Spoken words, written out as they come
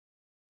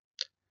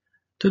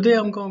Today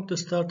I'm going to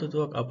start to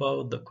talk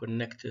about the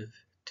connective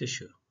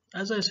tissue.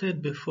 As I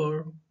said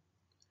before,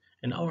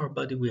 in our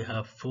body we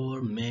have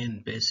four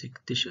main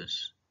basic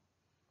tissues.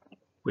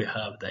 We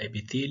have the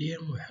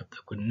epithelium, we have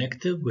the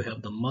connective, we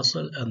have the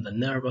muscle, and the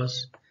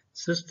nervous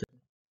system.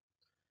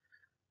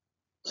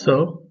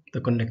 So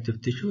the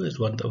connective tissue is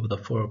one of the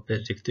four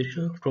basic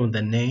tissues. From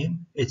the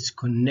name, it's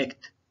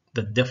connect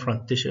the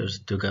different tissues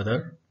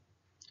together,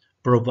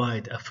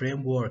 provide a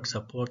framework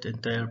support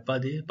entire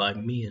body by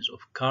means of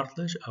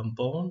cartilage and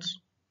bones.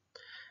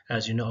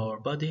 As you know, our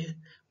body,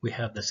 we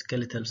have the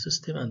skeletal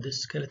system, and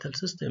this skeletal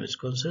system is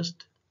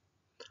consists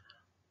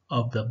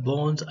of the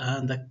bones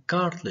and the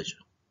cartilage.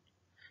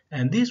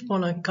 And these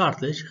bone and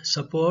cartilage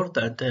support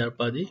the entire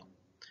body.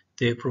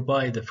 They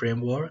provide the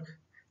framework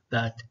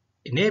that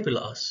enable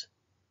us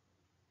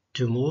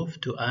to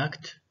move, to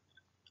act,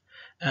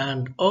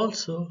 and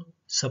also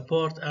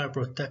support and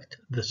protect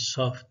the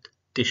soft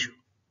tissue.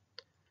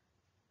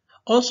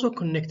 Also,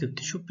 connective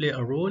tissue play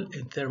a role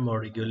in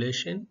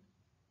thermoregulation,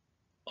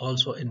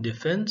 also in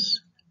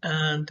defense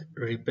and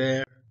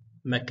repair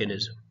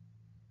mechanism.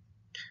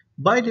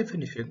 By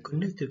definition,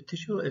 connective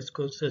tissue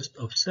consists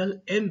of cells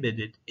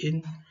embedded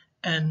in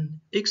an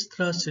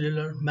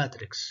extracellular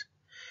matrix,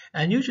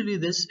 and usually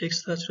this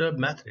extracellular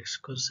matrix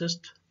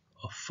consists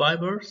of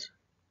fibers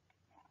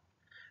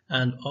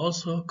and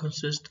also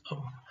consists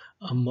of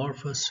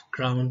amorphous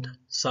ground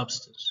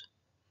substance.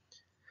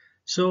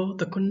 So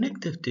the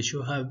connective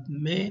tissue have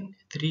main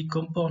three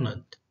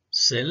components: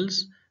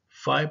 cells,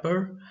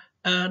 fiber,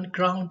 and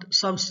ground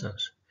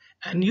substance.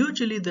 And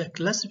usually the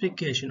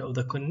classification of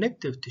the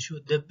connective tissue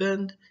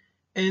depends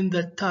in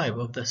the type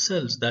of the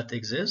cells that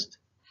exist,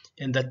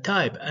 in the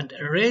type and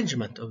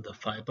arrangement of the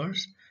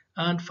fibers,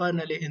 and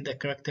finally in the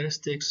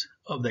characteristics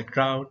of the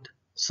ground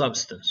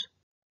substance.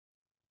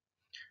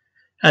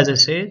 As I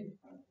said,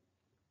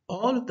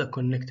 all of the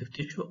connective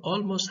tissue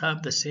almost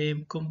have the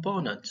same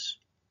components.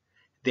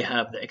 They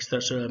have the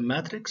extracellular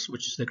matrix,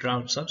 which is the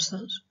ground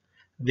substance.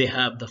 They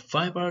have the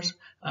fibers,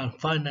 and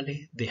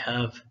finally they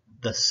have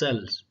the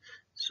cells.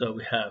 So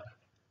we have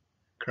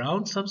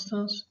ground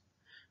substance,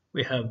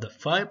 we have the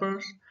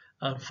fibers,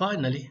 and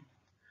finally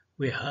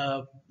we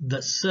have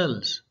the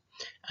cells.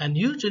 And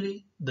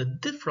usually the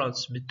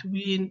difference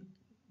between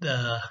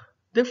the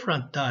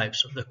different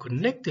types of the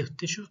connective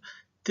tissue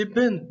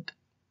depend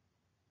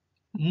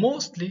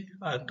mostly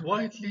and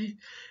widely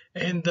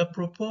in the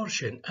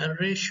proportion and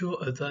ratio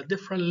of the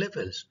different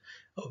levels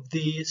of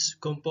these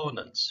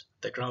components: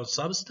 the ground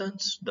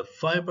substance, the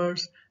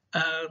fibers,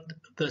 and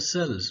the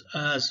cells,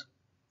 as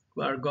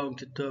we are going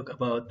to talk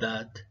about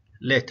that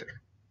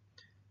later.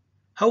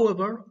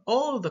 However,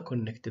 all the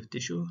connective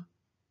tissue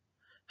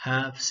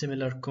have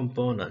similar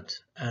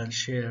components and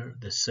share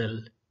the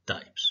cell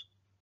types.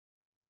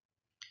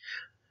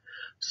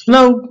 So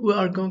now we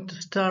are going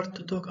to start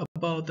to talk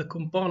about the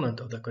component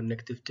of the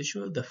connective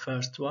tissue. The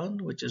first one,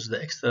 which is the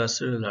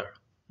extracellular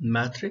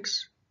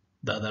matrix,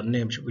 the other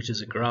name which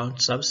is a ground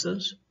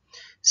substance.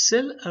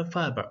 Cell and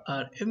fiber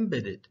are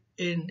embedded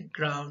in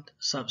ground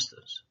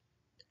substance.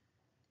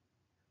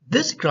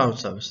 This ground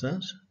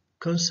substance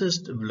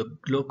consists of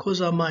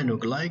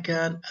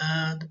glucosaminoglycan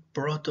and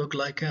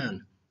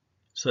protoglycan.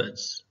 So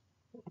it's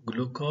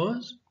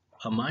glucose,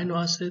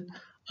 amino acid,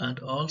 and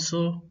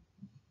also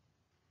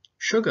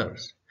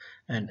sugars.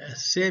 And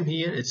same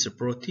here, it's a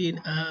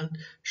protein and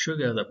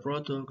sugar, the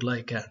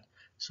protoglycan.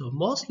 So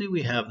mostly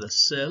we have the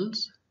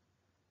cells,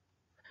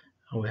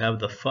 and we have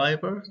the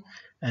fiber,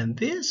 and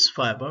this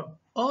fiber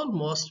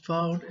almost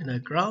found in a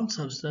ground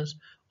substance,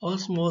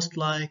 almost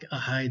like a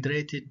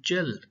hydrated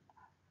gel.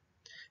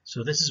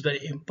 So this is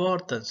very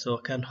important, so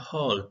it can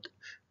hold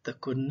the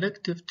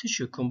connective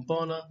tissue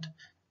component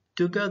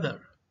together.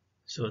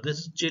 So this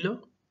is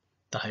jello,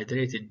 the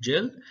hydrated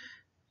gel.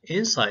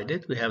 Inside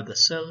it we have the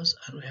cells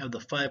and we have the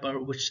fiber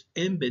which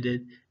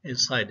embedded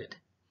inside it.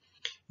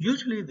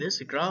 Usually this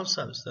ground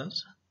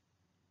substance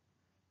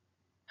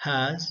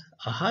has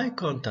a high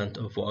content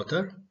of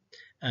water,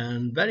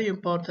 and very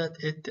important,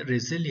 it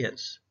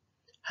resilience,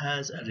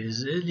 has a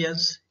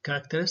resilience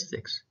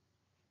characteristics.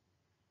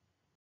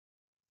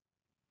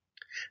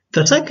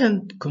 The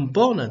second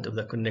component of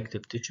the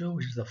connective tissue,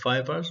 which is the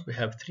fibers, we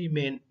have three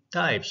main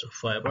types of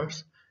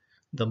fibers.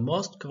 The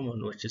most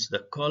common, which is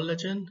the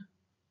collagen,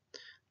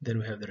 then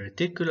we have the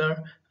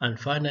reticular, and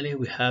finally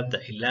we have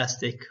the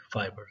elastic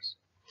fibers.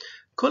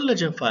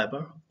 Collagen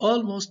fiber,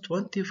 almost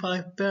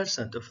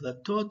 25% of the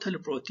total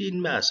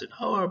protein mass in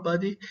our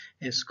body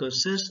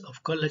consists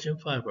of collagen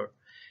fiber.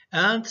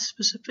 And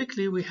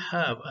specifically we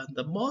have, and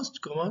the most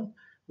common,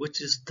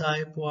 which is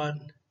type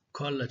 1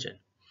 collagen.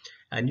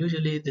 And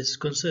usually this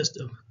consists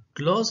of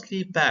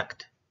closely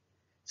packed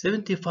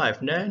 75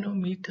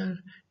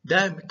 nanometer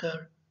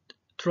diameter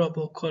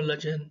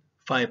tropocollagen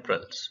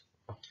fibrils.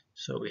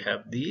 So we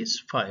have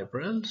these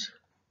fibrils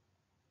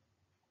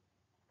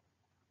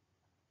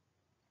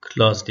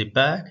closely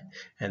packed,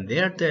 and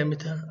their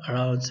diameter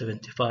around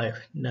 75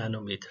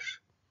 nanometers.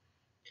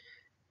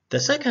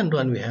 The second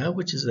one we have,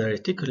 which is the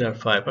reticular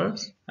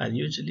fibers, and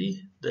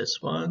usually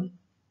this one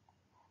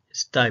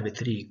is type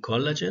 3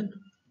 collagen,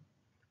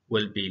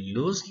 will be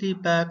loosely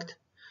packed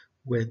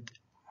with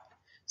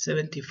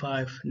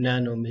 75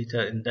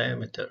 nanometer in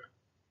diameter.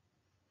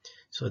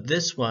 So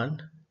this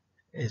one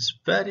is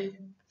very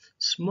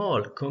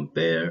small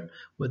compared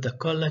with the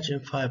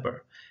collagen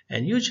fiber,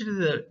 and usually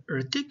the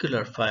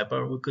reticular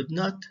fiber we could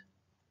not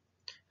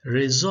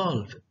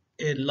resolve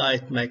in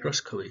light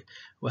microscopy.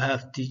 We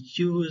have to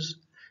use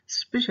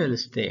special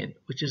stain,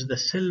 which is the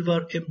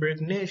silver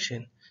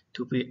impregnation,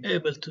 to be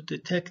able to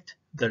detect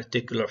the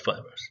reticular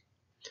fibers.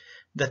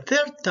 The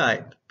third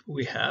type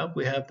we have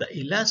the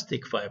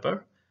elastic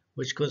fiber,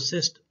 which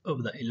consists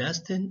of the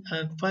elastin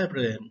and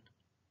fibrillin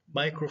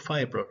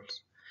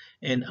microfibrils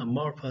and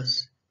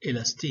amorphous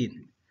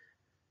elastin.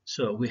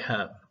 So we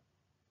have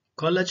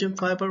collagen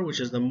fiber, which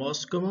is the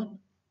most common.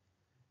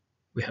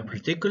 We have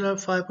reticular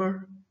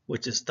fiber,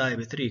 which is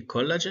type 3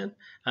 collagen.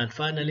 And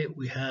finally,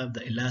 we have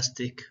the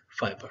elastic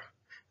fiber.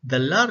 The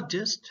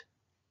largest,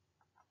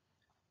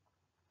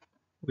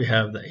 we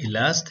have the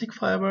elastic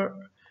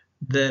fiber,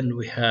 then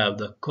we have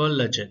the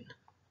collagen,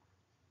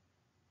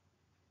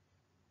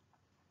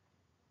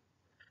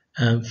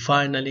 and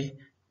finally,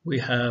 we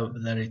have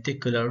the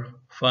reticular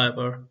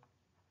fiber.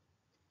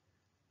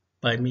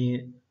 By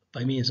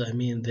means, I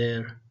mean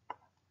their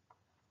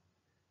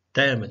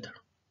diameter.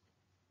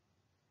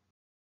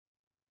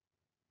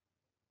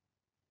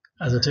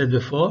 As I said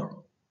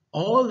before,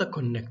 all the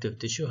connective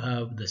tissue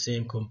have the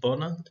same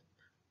component.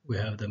 We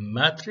have the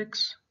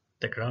matrix,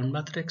 the ground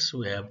matrix,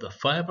 we have the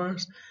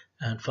fibers,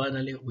 and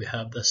finally we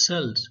have the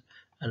cells.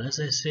 And as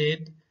I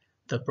said,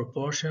 the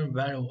proportion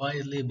vary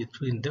widely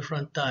between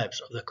different types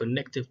of the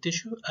connective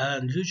tissue,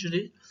 and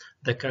usually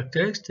the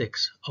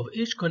characteristics of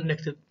each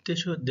connective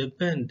tissue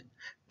depend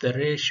the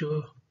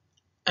ratio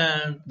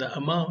and the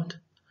amount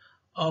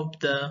of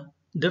the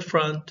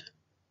different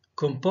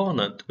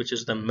component, which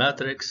is the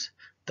matrix,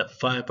 the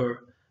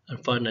fiber,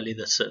 and finally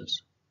the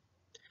cells.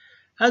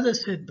 As I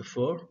said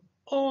before,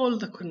 all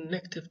the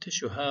connective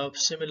tissue have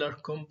similar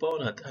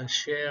component and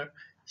share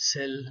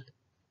cell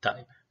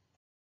type.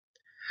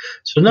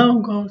 So now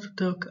I'm going to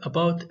talk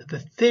about the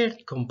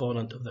third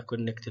component of the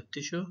connective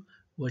tissue,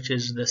 which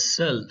is the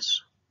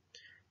cells.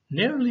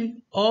 Nearly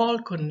all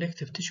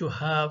connective tissue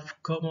have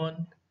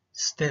common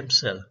stem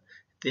cell.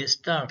 They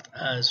start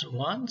as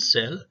one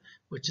cell,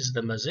 which is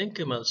the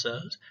mesenchymal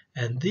cells,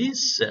 and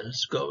these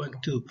cells going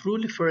to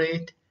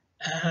proliferate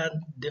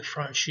and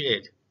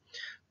differentiate.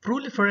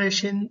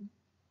 Proliferation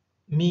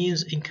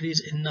means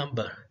increase in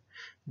number.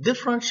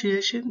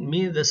 Differentiation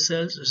means the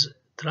cells is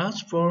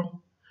transformed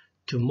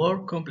to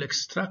more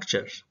complex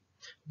structures.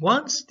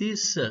 Once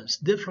these cells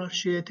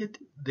differentiated,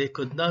 they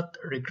could not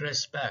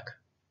regress back.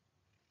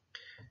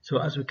 So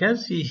as we can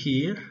see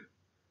here,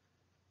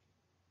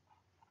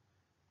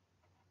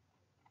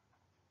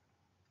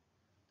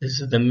 this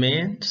is the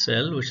main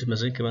cell, which is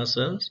mesenchymal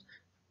cells.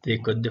 They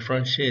could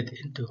differentiate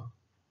into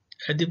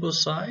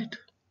adipocyte.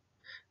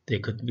 They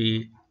could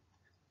be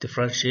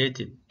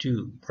differentiated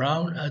to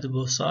brown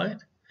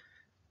adipocyte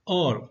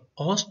or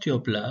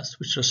osteoblast,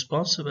 which is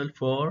responsible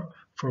for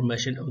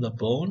formation of the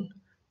bone.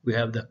 We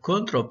have the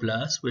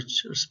chondroblast, which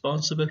is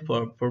responsible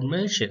for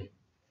formation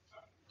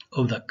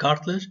of the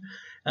cartilage,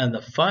 and the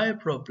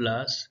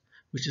fibroblast,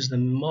 which is the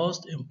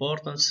most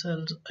important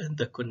cells in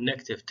the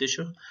connective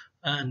tissue,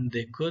 and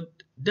they could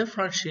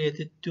differentiate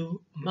it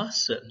to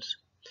mast cells.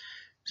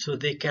 So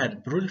they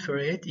can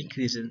proliferate,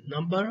 increase in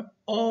number,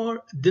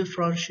 or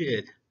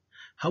differentiate.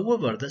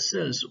 However, the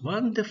cells,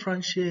 once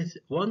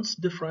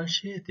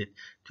differentiated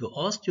to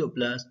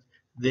osteoblast,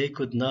 they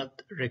could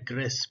not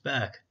regress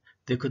back.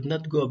 They could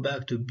not go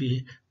back to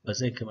be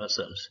mesenchymal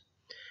cells.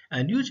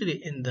 And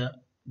usually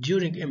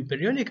during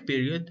embryonic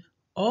period,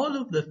 all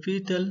of the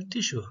fetal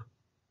tissue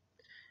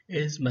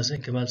is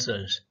mesenchymal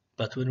cells.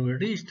 But when we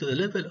reach to the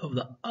level of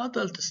the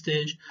adult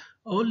stage,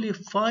 only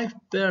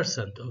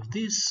 5% of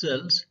these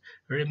cells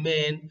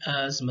remain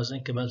as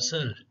mesenchymal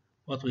cell,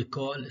 what we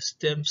call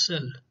stem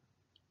cell.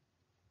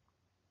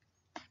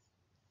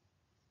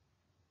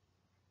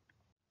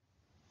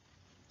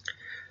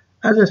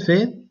 As I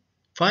said,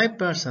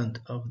 5%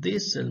 of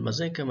these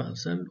mesenchymal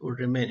cells will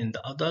remain in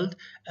the adult,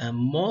 and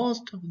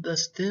most of the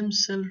stem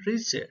cell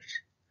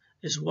research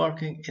is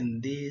working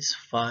in these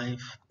 5%.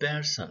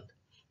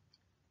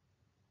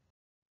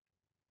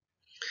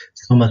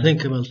 So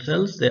mesenchymal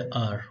cells, they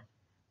are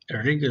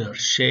irregular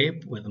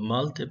shape with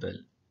multiple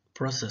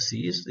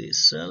processes.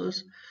 These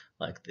cells,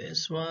 like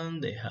this one,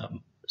 they have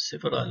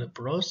several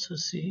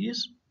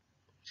processes.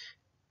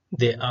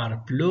 They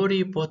are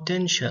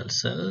pluripotential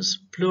cells.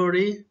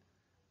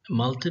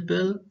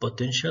 Multiple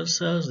potential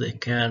cells. They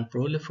can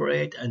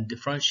proliferate and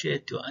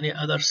differentiate to any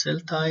other cell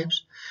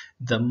types.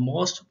 The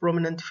most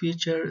prominent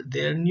feature,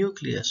 their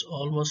nucleus,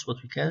 almost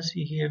what we can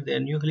see here,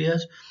 their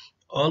nucleus,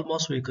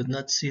 almost we could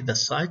not see the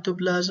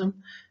cytoplasm.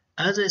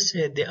 As I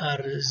said, they are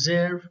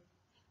reserved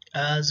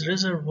as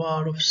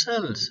reservoir of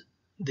cells.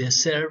 They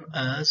serve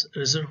as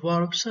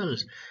reservoir of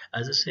cells.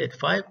 As I said,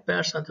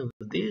 5% of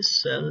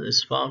these cells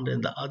is found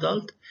in the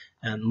adult,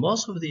 and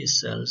most of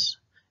these cells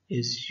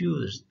is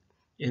used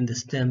in the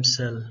stem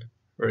cell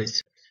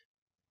research.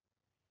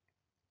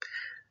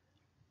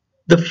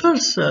 The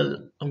first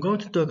cell, I'm going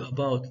to talk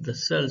about the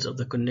cells of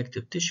the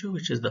connective tissue,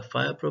 which is the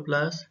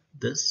fibroblast.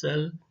 This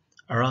cell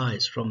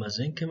arises from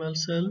mesenchymal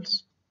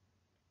cells.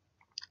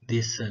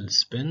 These cells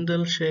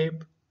spindle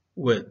shape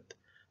with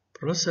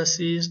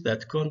processes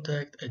that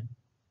contact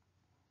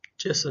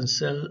adjacent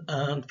cell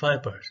and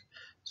fibers.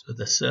 So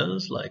the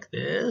cells like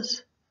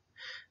this,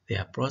 they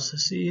have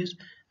processes,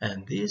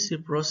 and these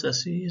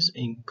processes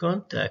in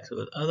contact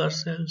with other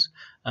cells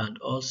and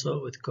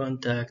also with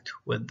contact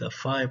with the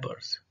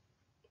fibers.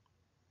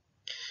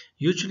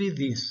 Usually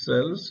these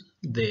cells,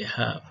 they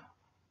have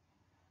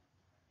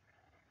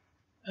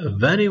a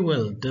very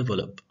well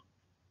developed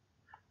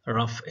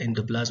rough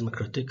endoplasmic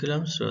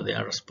reticulum, so they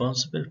are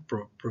responsible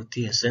for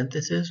protein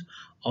synthesis.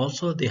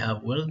 Also, they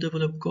have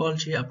well-developed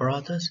Golgi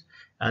apparatus.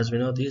 As we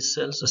know, these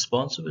cells are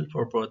responsible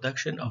for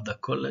production of the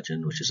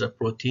collagen, which is a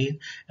protein,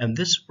 and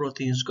this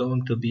protein is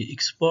going to be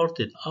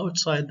exported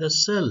outside the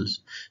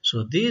cells.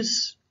 So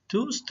these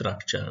two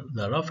structures,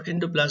 the rough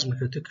endoplasmic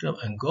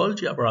reticulum and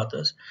Golgi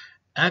apparatus,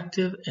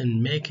 active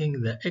in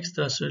making the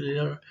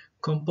extracellular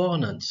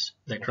components,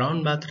 the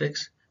ground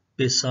matrix,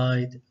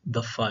 beside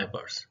the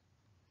fibers.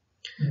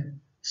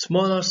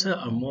 Smaller cells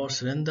are more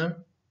slender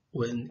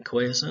when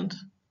quiescent.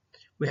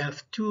 We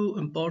have two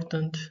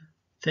important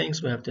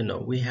things we have to know.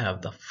 We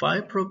have the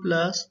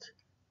fibroblast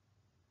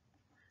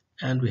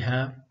and we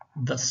have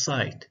the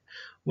site.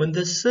 When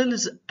the cell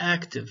is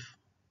active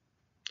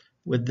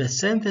with the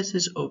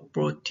synthesis of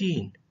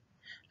protein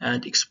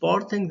and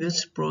exporting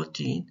this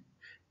protein,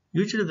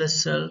 usually the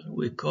cell,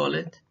 we call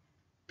it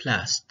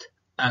blast,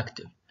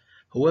 active.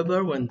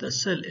 However, when the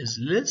cell is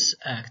less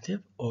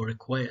active or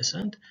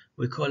quiescent,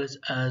 we call it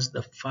as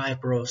the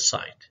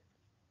fibrocyte.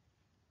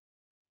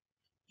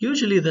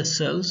 Usually the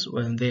cells,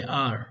 when they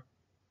are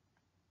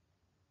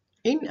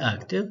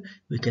inactive,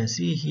 we can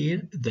see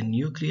here the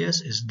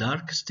nucleus is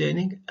dark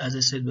staining. As I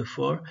said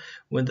before,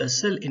 when the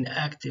cell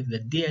inactive, the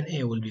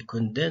DNA will be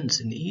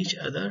condensed in each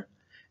other,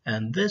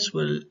 and this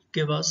will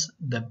give us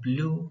the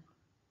blue,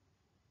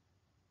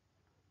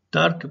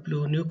 dark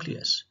blue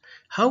nucleus.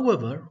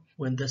 However,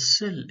 when the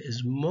cell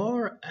is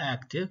more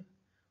active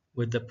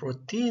with the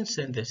protein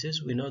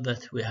synthesis, we know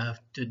that we have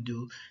to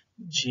do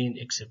gene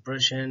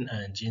expression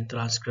and gene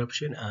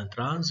transcription and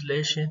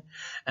translation,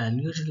 and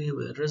usually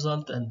will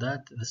result in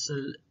that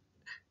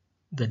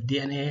the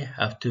DNA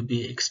have to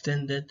be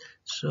extended,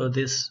 so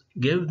this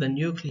gives the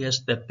nucleus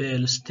the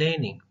pale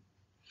staining.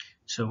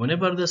 So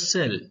whenever the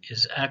cell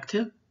is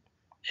active,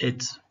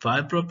 it's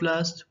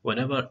fibroblast.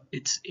 Whenever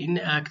it's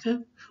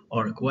inactive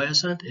or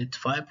quiescent, it's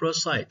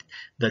fibrocyte.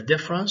 The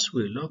difference,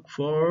 we look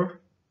for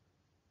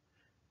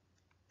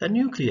the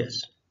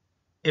nucleus.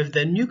 If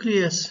the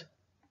nucleus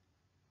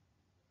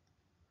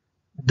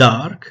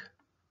dark,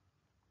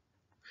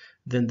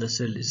 then the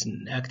cell is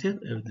inactive.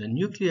 If the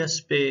nucleus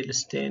pale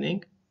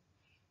staining,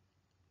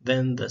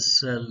 then the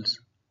cells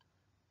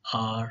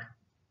are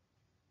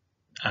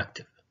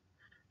active.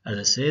 As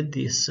I said,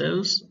 these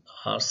cells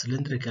are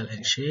cylindrical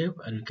in shape,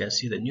 and you can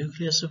see the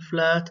nucleus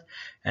flat,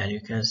 and you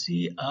can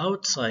see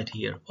outside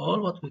here,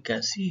 all what we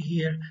can see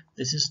here,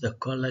 this is the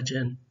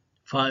collagen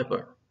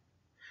fiber.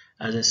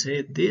 As I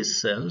said,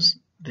 these cells,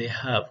 they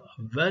have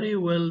a very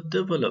well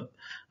developed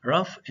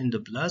rough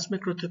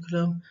endoplasmic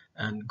reticulum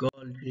and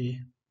Golgi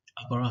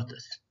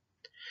apparatus.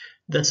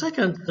 The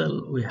second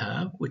cell we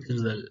have, which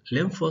is the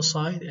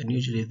lymphocyte, and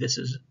usually this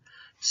is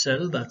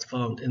cell that's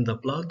found in the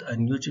blood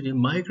and usually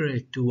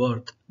migrate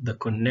toward the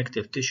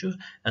connective tissue,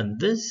 and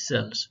these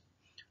cells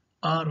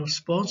are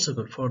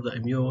responsible for the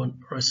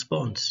immune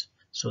response.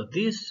 So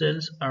these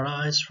cells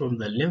arise from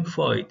the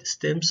lymphoid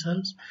stem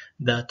cells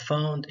that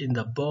found in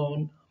the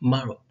bone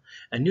marrow.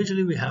 And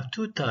usually we have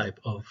two types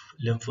of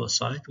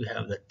lymphocyte. We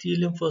have the T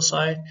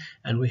lymphocyte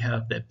and we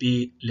have the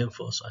B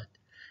lymphocyte.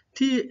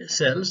 T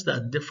cells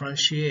that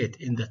differentiate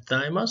in the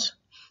thymus,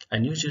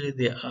 and usually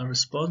they are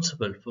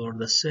responsible for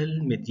the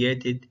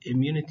cell-mediated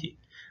immunity,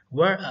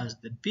 whereas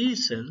the B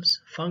cells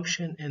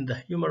function in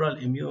the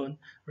humoral immune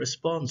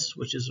response,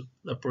 which is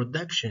the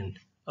production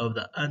of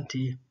the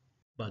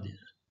antibodies.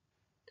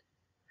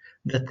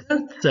 The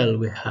third cell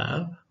we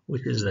have,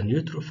 which is the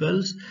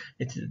neutrophils,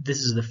 this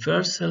is the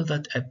first cell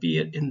that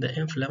appear in the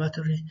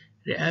inflammatory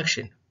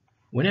reaction.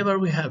 Whenever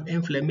we have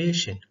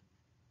inflammation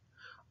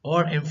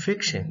or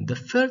infection, the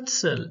first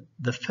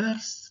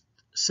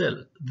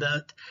cell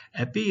that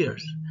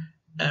appears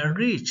and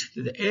reach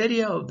to the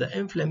area of the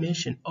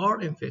inflammation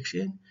or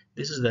infection,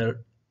 this is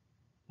the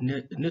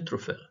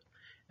neutrophil.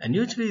 And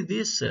usually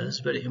these cells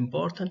very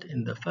important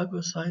in the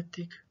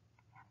phagocytic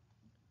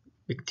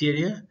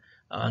bacteria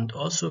and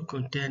also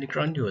contain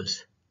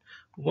granules.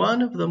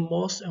 One of the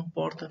most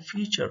important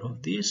features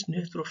of these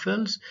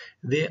neutrophils,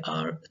 they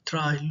are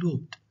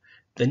tri-looped.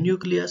 The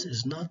nucleus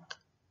is not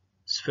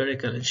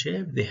spherical in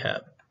shape. They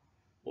have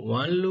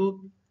one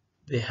loop,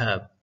 they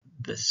have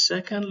the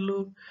second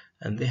loop,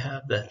 and they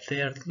have the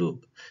third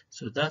loop.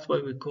 So that's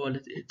why we call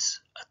it, it's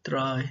a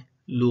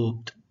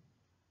tri-looped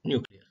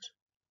nucleus.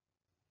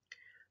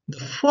 The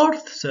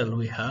fourth cell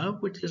we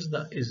have, which is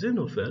the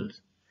eosinophils,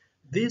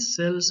 These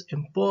cells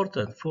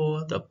important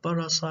for the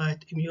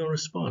parasite immune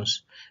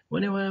response.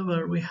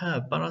 Whenever we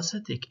have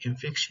parasitic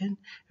infection,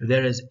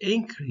 there is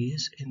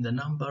increase in the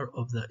number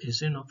of the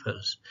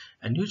eosinophils,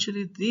 and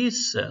usually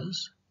these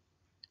cells,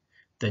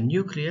 the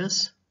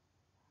nucleus,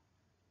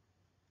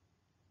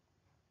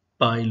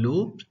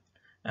 bilobed,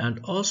 and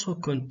also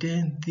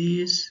contain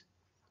these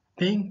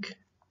pink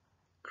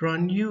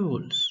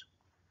granules,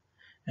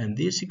 and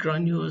these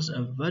granules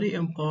are very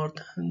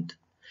important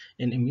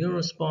in immune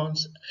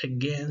response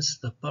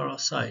against the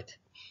parasite.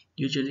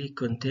 Usually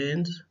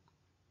contains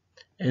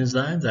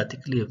enzymes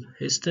that cleave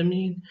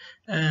histamine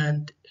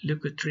and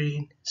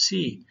leukotriene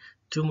C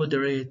to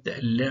moderate the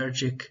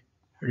allergic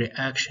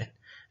reaction.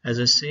 As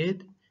I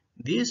said,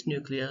 these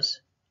nucleus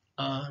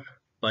are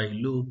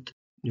bilobed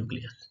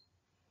nucleus.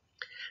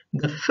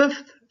 The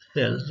fifth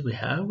cells we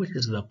have, which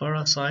is the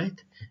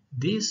parasite,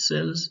 these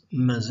cells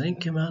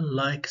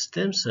mesenchymal-like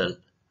stem cell,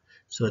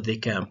 so they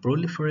can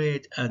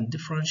proliferate and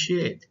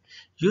differentiate.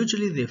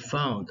 Usually they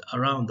found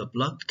around the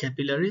blood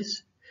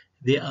capillaries.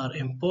 They are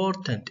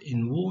important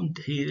in wound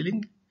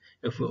healing.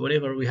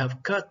 Whenever we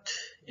have cut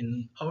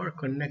in our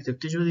connective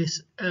tissue,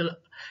 these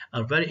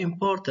are very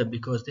important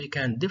because they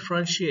can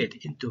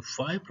differentiate into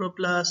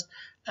fibroblast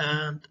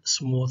and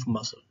smooth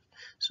muscle.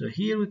 So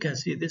here we can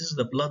see this is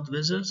the blood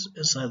vessels.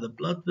 Inside the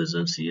blood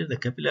vessels here, the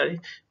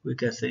capillary, we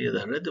can see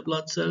the red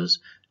blood cells.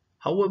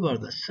 However,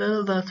 the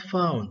cell that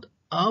found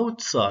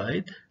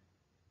outside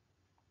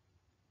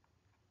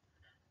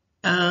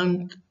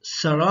and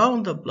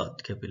surround the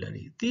blood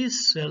capillary,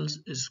 these cells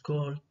is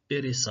called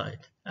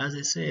pericyte. As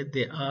I said,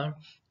 they are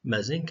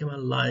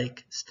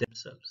mesenchymal-like stem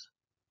cells.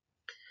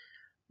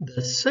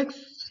 The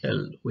sixth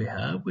cell we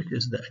have, which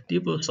is the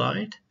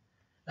adipocyte,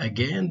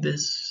 again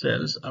these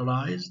cells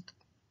arise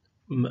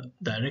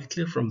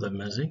directly from the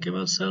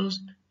mesenchymal cells.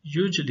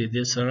 Usually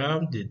they're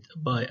surrounded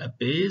by a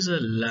basal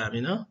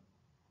lamina.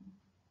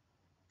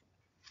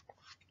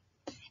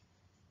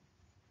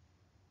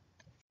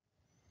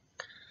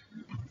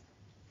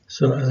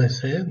 So as I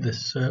said,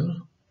 this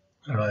cell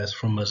arises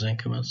from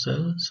mesenchymal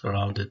cell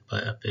surrounded by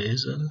a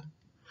basal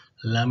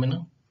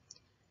lamina.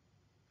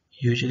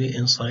 Usually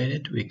inside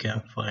it we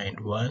can find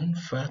one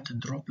fat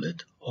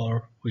droplet,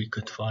 or we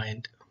could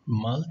find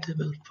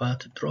multiple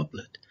fat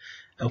droplet.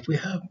 If we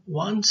have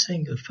one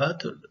single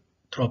fat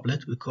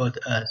droplet, we call it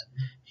as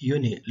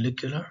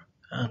unilocular,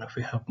 and if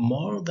we have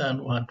more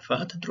than one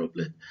fat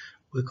droplet,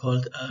 we call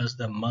it as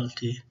the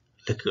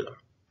multilocular.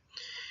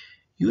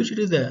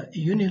 Usually the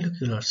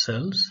unilocular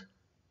cells,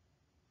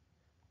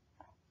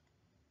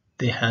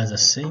 they has a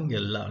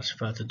single large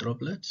fat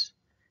droplets.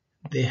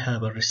 They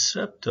have a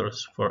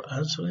receptors for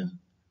insulin,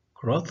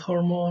 growth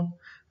hormone,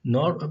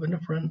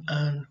 norepinephrine,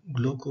 and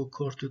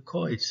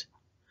glucocorticoids.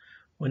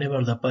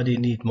 Whenever the body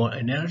needs more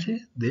energy,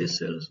 these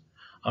cells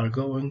are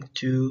going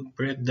to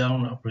break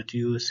down or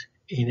produce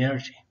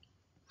energy.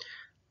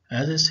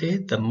 As I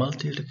said, the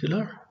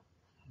multilocular,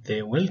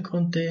 they will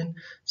contain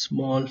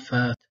small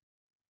fat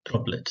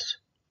droplets.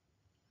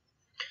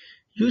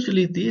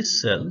 Usually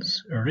these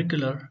cells,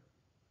 regular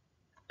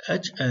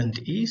H and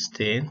E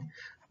stain,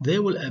 they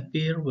will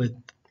appear with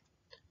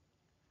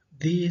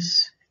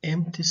these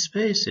empty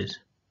spaces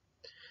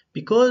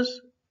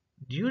because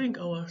during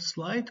our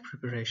slide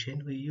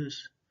preparation we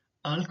use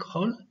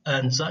alcohol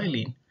and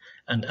xylene,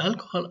 and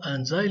alcohol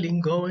and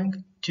xylene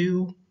going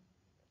to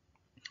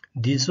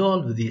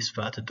dissolve these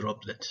fat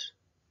droplets.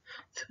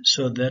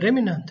 So the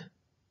remnant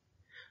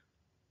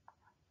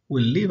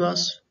will leave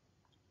us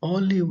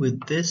only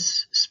with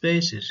these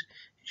spaces.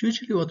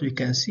 Usually what we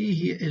can see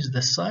here is the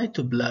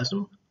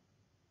cytoplasm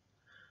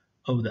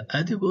of the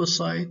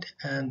adipocyte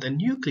and the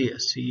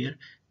nucleus here.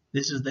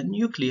 This is the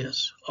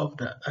nucleus of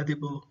the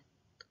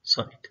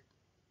adipocyte.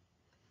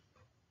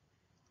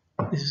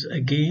 This is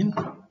again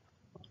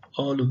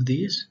all of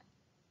these,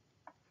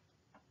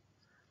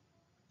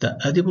 the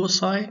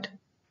adipocyte,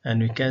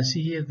 and we can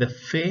see here the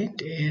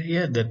faint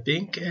area, the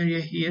pink area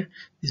here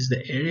is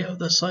the area of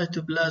the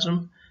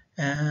cytoplasm,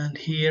 and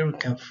here we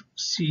can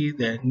see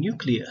the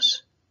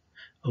nucleus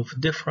of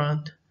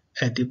different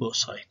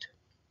adipocyte.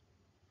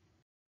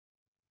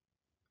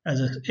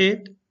 As I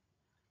said,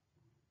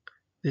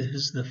 this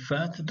is the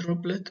fat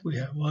droplet. We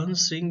have one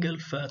single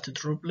fat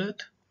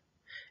droplet,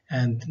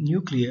 and the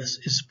nucleus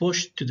is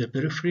pushed to the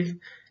periphery,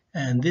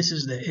 and this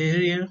is the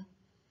area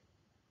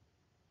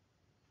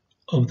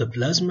of the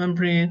plasma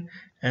membrane,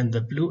 and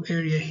the blue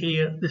area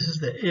here, this is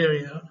the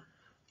area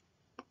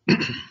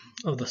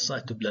of the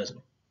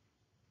cytoplasm.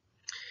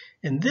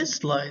 In this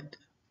slide,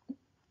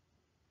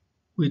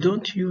 we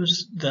don't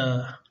use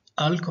the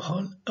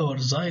alcohol or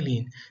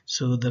xylene,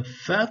 so the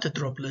fat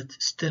droplet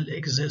still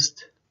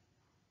exists.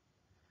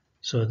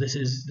 So this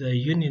is the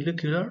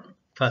unilocular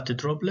fat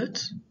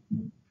droplets.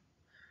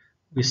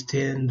 We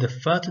stain the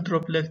fat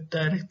droplet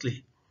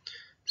directly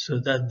so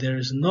that there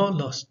is no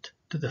loss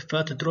to the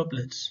fat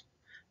droplets.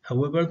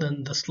 However,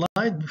 in the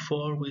slide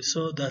before, we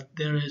saw that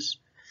there is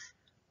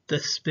the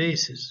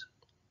spaces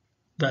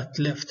that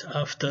left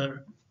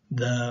after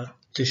the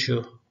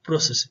tissue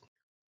processing.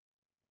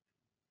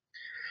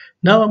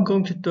 Now I'm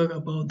going to talk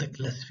about the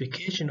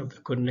classification of the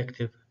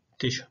connective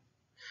tissue.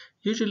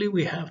 Usually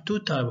we have two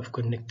types of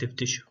connective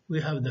tissue.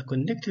 We have the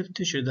connective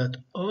tissue that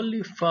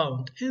only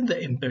found in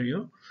the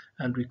embryo,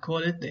 and we call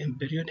it the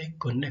embryonic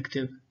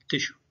connective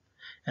tissue.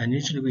 And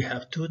usually we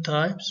have two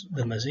types,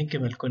 the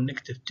mesenchymal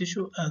connective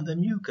tissue and the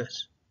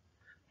mucus.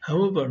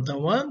 However, the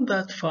one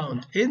that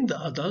found in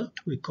the adult,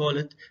 we call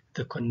it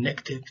the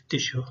connective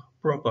tissue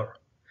proper.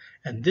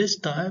 And this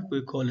type,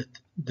 we call it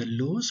the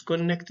loose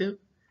connective,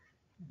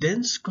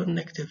 dense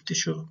connective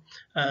tissue,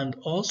 and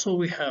also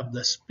we have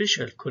the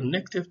special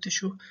connective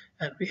tissue,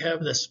 and we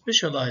have the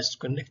specialized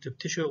connective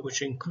tissue,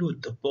 which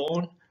include the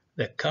bone,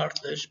 the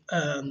cartilage,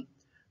 and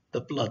the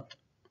blood.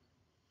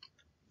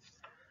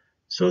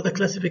 So the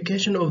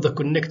classification of the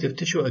connective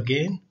tissue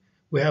again,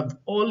 we have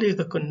only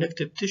the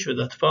connective tissue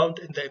that found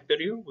in the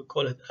embryo, we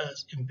call it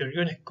as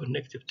embryonic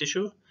connective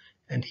tissue,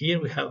 and here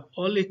we have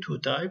only two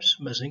types,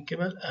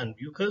 mesenchymal and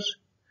mucus.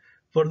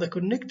 For the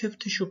connective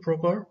tissue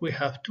proper, we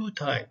have two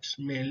types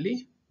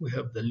mainly. We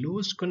have the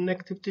loose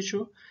connective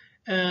tissue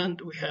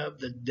and we have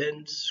the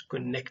dense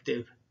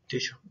connective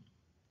tissue.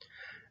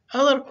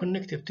 Other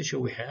connective tissue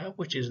we have,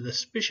 which is the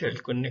special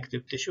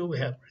connective tissue, we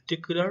have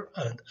reticular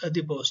and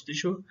adipose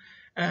tissue,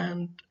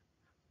 and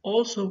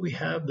also we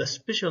have the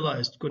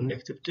specialized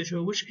connective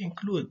tissue, which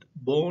include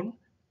bone,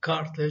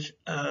 cartilage,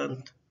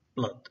 and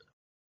blood.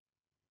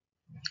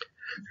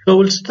 So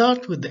we'll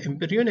start with the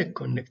embryonic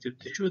connective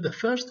tissue. The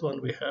first one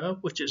we have,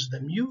 which is the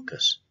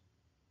mucus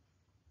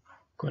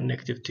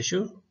connective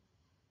tissue,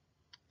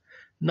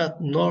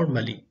 not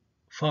normally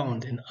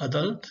found in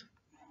adult,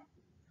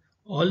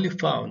 only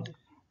found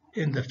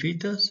in the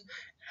fetus,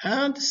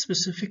 and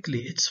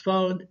specifically it's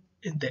found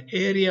in the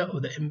area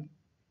of the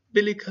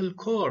umbilical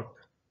cord.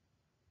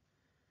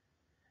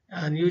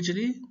 And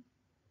usually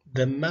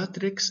the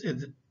matrix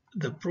is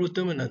the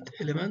predominant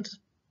element.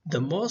 The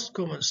most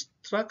common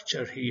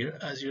structure here,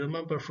 as you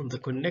remember from the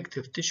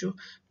connective tissue,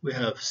 we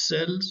have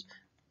cells,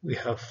 we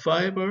have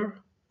fiber,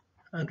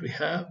 and we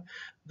have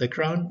the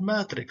ground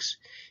matrix.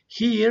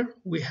 Here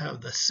we have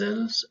the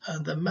cells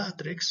and the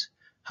matrix.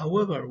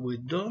 However, we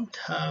don't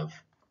have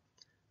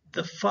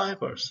the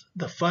fibers.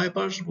 The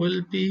fibers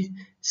will be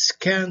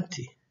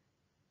scanty.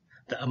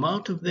 The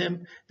amount of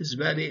them is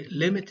very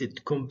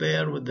limited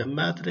compared with the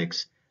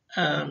matrix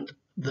and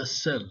the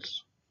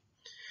cells.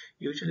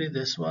 Usually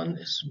this one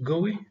is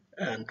gooey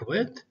and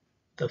wet.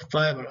 The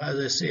fiber,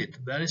 as I said,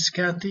 very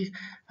scanty,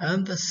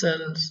 and the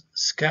cells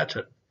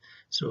scattered.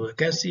 So you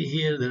can see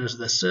here there is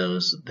the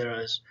cells, there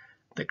is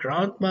the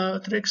ground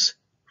matrix.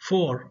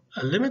 For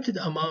a limited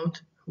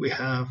amount, we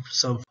have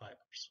some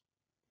fibers.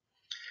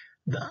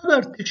 The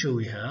other tissue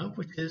we have,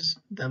 which is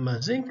the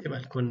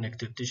mesenchymal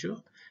connective tissue,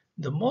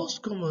 the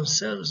most common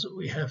cells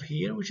we have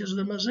here, which is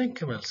the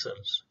mesenchymal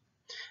cells.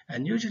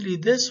 And usually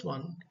this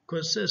one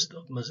consists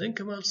of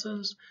mesenchymal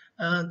cells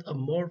and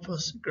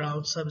amorphous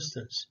ground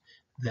substance.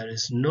 There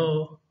is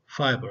no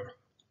fiber.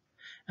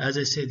 As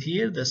I said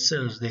here, the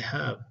cells, they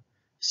have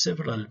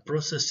several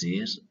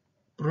processes,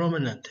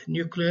 prominent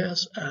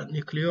nucleus and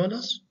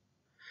nucleolus.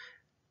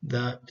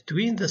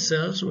 Between the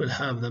cells will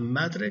have the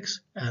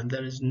matrix and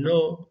there is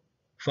no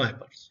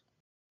fibers.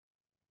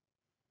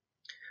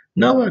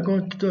 Now we're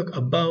going to talk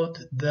about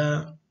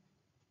the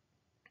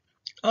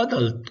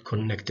adult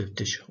connective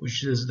tissue,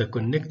 which is the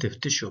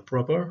connective tissue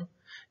proper.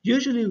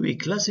 Usually we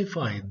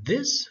classify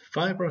this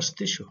fibrous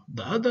tissue,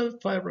 the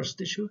adult fibrous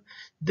tissue,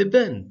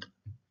 depend,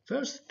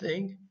 first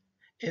thing,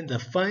 in the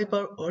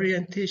fiber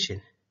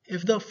orientation.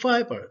 If the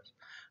fiber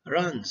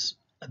runs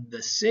at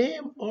the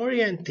same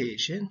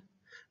orientation,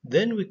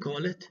 then we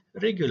call it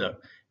regular.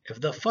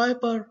 If the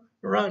fiber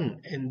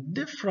run in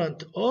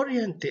different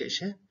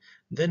orientation,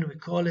 then we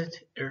call it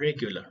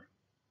irregular.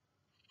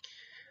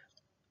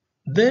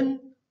 Then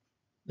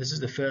this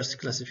is the first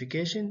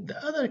classification.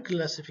 The other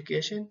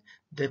classification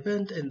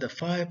depends on the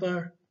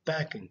fiber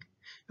packing.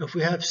 If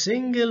we have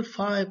single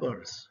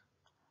fibers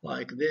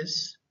like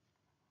this,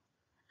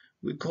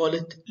 we call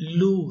it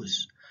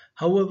loose.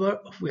 However,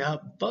 if we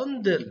have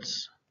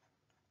bundles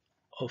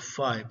of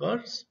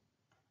fibers,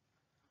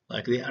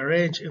 like they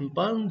arrange in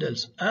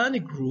bundles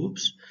and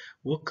groups,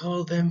 we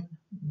call them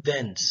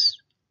dense.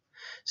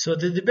 So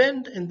they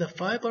depend on the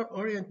fiber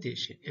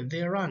orientation. If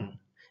they run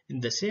in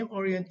the same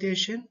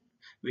orientation,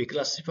 we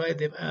classify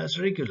them as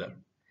regular.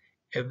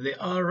 If they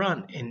are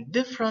run in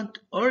different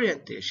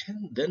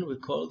orientation, then we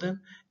call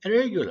them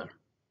irregular.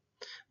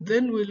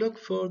 Then we look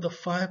for the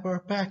fiber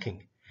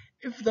packing.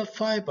 If the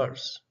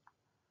fibers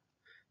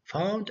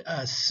found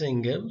as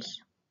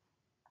singles,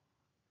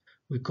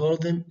 we call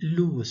them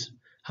loose.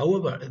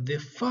 However, if they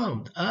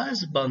found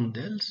as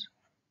bundles,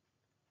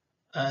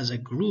 as a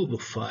group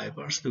of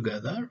fibers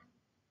together,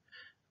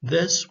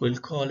 this we'll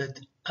call it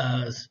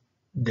as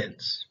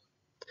dense.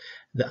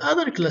 The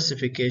other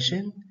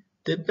classification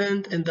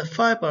depends on the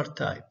fiber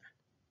type.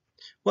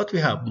 What we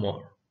have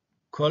more,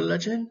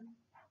 collagen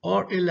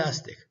or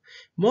elastic?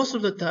 Most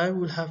of the time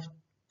we'll have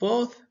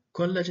both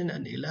collagen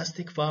and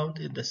elastic found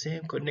in the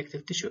same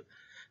connective tissue.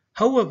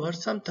 However,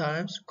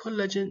 sometimes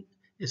collagen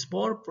is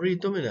more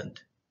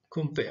predominant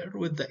compared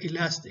with the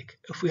elastic.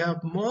 If we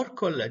have more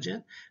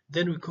collagen,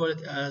 then we call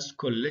it as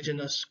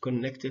collagenous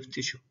connective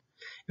tissue.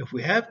 If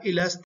we have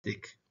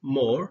elastic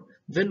more,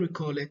 then we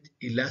call it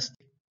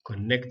elastic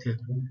connective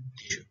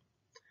tissue.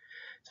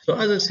 So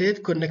as I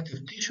said,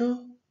 connective tissue,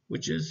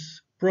 which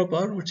is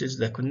proper, which is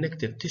the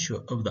connective tissue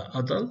of the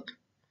adult.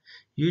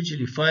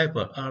 Usually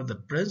fiber are the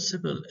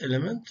principal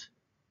element,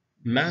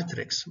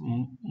 matrix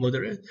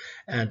moderate,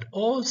 and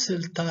all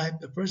cell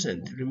type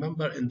present.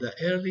 Remember in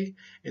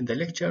the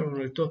lecture when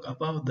we talk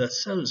about the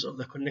cells of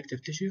the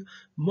connective tissue,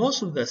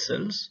 most of the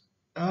cells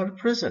are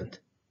present.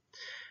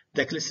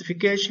 The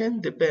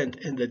classification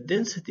depends on the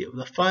density of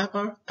the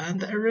fiber and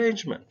the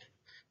arrangement.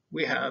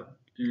 We have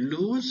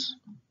loose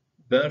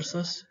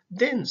versus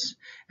dense,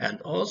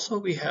 and also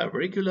we have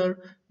regular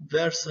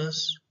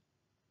versus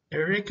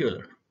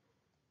irregular.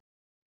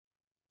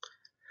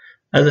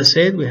 As I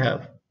said, we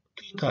have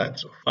two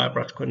types of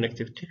fibrous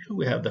connective tissue.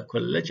 We have the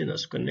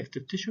collagenous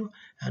connective tissue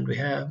and we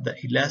have the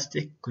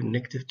elastic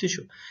connective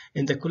tissue.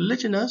 In the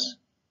collagenous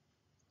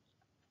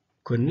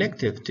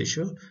connective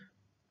tissue,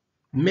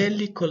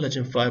 mainly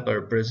collagen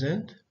fiber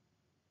present.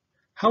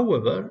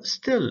 However,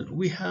 still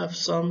we have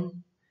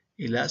some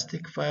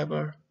elastic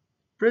fiber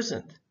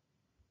present.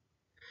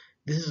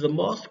 This is the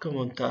most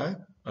common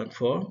type and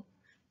form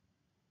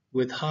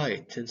with high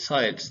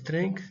tensile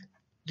strength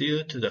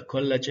due to the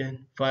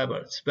collagen fiber.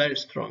 It's very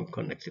strong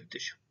connective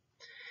tissue.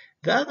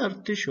 The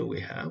other tissue we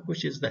have,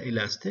 which is the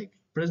elastic,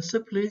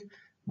 principally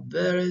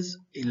there is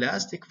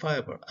elastic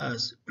fiber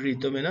as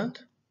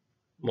predominant,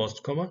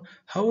 most common.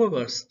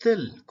 However,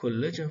 still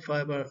collagen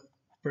fiber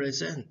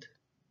present,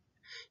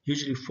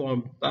 usually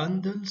form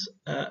bundles,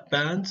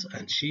 bands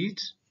and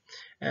sheets,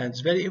 and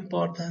it's very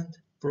important,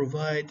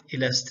 provide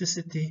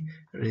elasticity,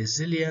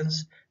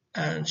 resilience,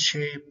 and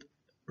shape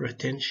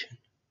retention.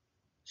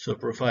 So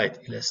provide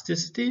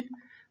elasticity,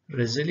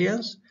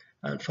 resilience,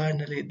 and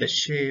finally the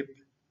shape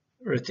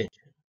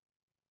retention.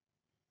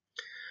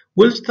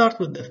 We'll start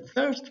with the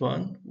first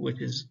one, which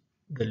is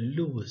the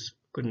loose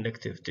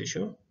connective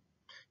tissue.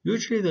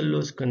 Usually the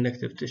loose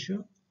connective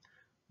tissue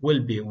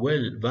will be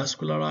well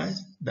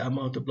vascularized. The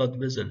amount of blood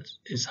vessels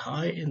is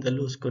high in the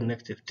loose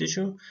connective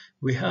tissue.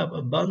 We have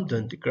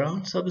abundant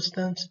ground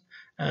substance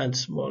and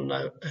small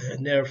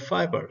nerve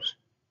fibers.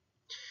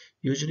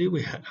 Usually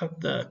we have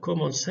the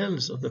common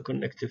cells of the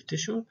connective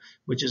tissue,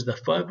 which is the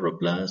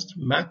fibroblast,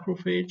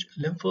 macrophage,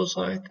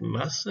 lymphocyte,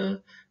 mast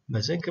cell,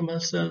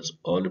 mesenchymal cells,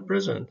 all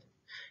present.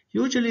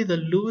 Usually the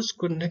loose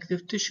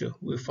connective tissue,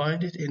 we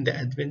find it in the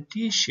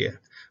adventitia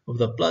of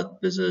the blood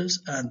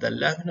vessels and the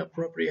lamina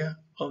propria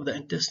of the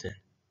intestine.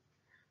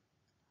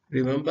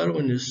 Remember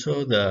when you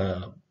saw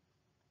the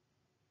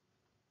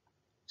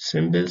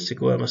simple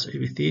squamous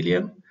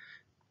epithelium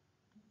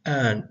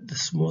and the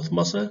smooth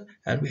muscle,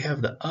 and we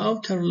have the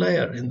outer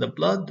layer in the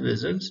blood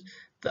vessels.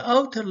 The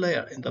outer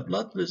layer in the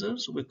blood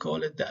vessels, we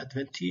call it the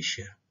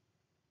adventitia.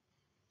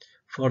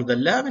 For the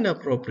lamina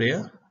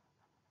propria,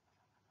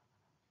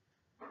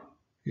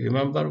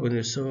 remember when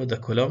you saw the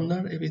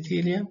columnar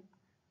epithelium,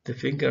 the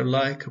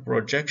finger-like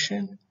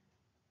projection,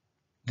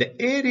 the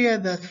area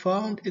that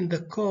found in the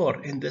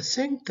core, in the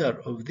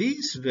center of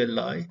these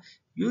villi,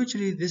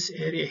 usually this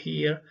area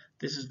here,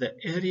 this is the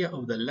area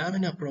of the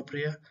lamina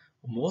propria.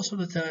 Most of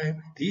the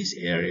time, this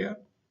area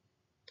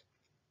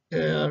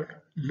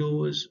are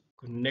loose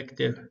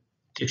connective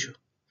tissue.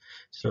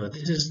 So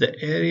this is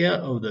the area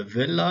of the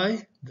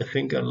villi, the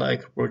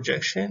finger-like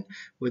projection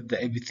with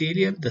the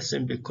epithelium, the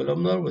simple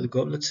columnar with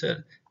goblet cell.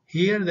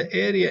 Here the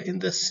area in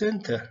the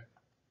center.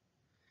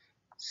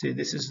 See,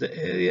 this is the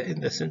area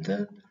in the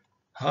center,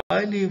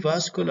 highly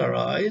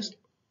vascularized,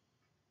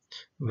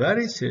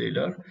 very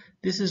cellular.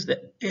 This is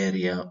the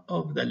area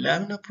of the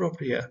lamina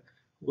propria,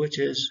 which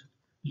is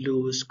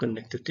loose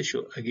connective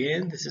tissue.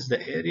 Again, this is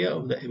the area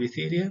of the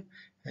epithelium,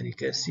 and you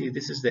can see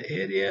this is the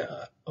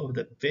area of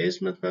the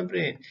basement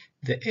membrane.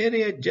 The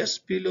area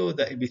just below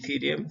the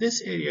epithelium,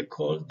 this area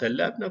called the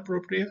lamina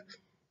propria,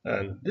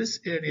 and this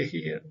area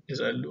here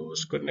is a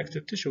loose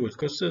connective tissue. It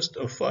consists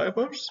of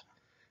fibers,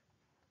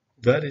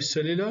 very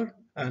cellular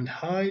and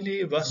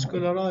highly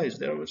vascularized.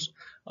 There was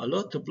a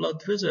lot of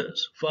blood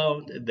vessels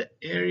found in the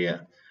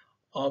area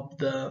of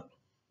the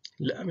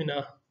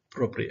lamina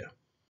propria.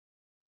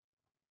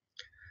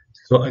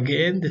 So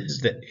again, this is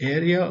the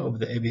area of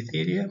the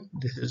epithelium.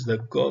 This is the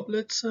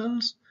goblet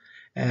cells,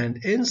 and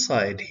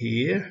inside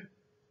here,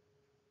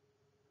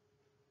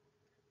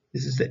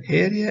 this is the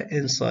area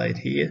inside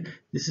here.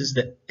 This is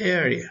the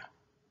area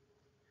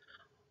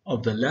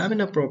of the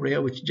lamina propria,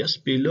 which is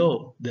just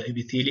below the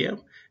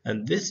epithelium,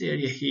 and this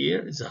area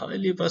here is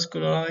highly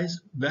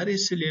vascularized, very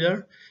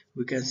cellular.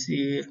 We can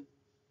see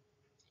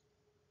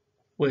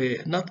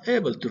we're not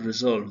able to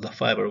resolve the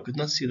fiber. We could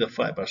not see the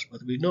fibers,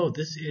 but we know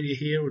this area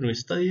here, when we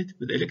study it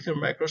with electron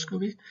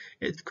microscopy,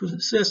 it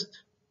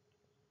consists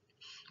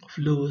of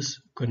loose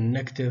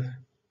connective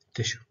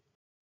tissue.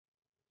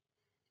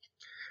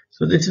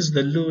 So this is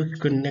the loose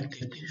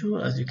connective tissue.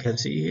 As you can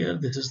see here,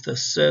 this is the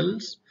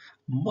cells.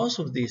 Most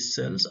of these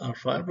cells are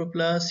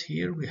fibroblasts.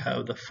 Here we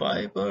have the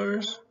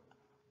fibers.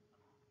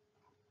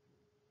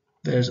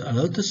 There's a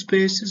lot of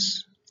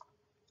spaces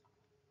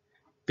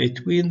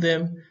between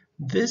them.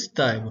 This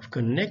type of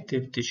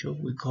connective tissue,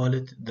 we call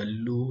it the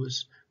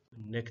loose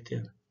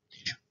connective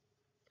tissue.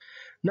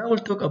 Now we'll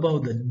talk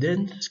about the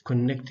dense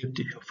connective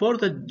tissue. For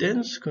the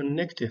dense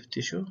connective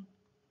tissue,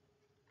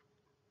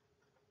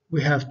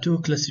 we have two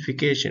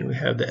classifications. We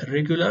have the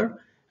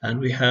irregular and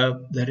we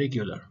have the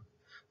regular.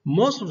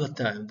 Most of the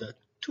time, the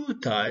two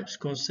types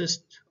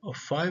consist of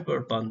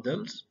fiber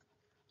bundles,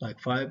 like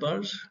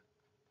fibers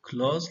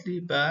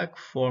closely packed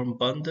form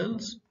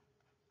bundles,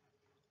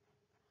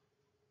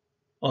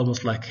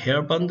 almost like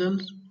hair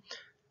bundles.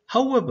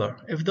 However,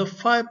 if the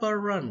fiber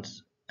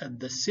runs at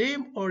the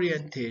same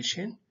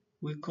orientation,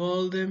 we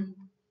call them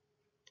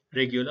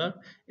regular.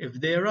 If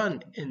they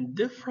run in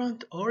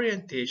different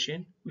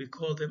orientation, we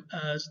call them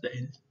as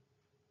the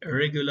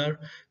irregular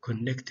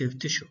connective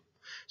tissue.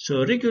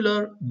 So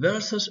regular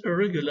versus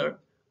irregular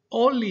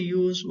only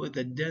use with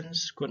the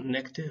dense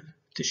connective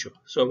tissue.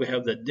 So we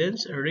have the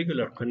dense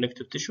irregular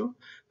connective tissue,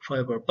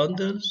 fiber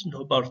bundles,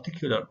 no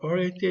particular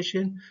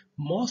orientation,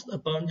 most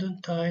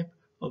abundant type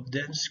of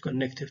dense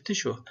connective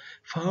tissue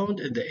found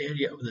in the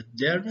area of the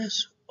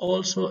dermis,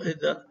 also in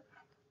the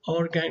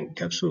organ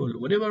capsule.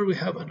 Whenever we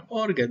have an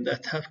organ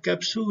that have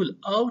capsule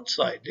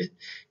outside it,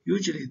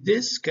 usually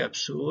this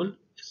capsule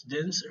is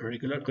dense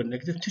irregular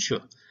connective tissue.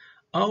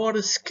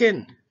 Our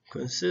skin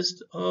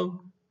consists of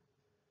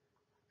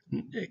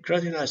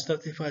keratinized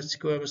stratified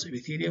squamous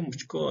epithelium,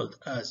 which is called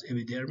as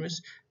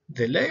epidermis.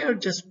 The layer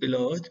just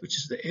below it, which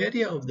is the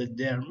area of the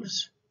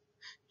dermis,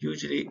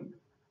 usually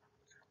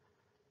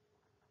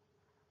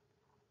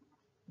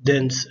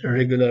dense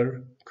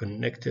irregular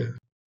connective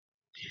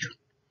tissue.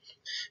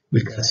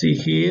 We can see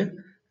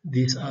here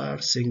these are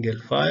single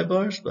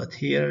fibers, but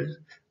here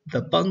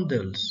the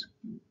bundles.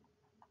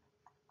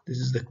 This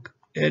is the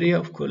area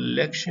of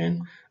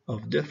collection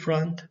of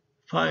different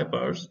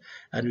fibers,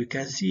 and we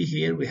can see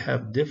here we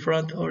have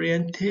different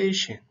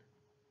orientation.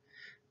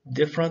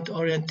 Different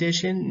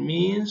orientation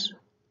means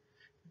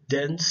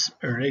dense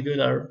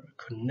irregular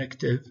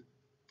connective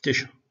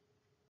tissue.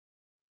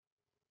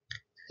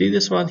 See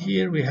this one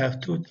here, we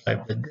have two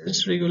types, the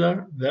dense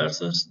regular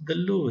versus the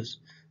loose.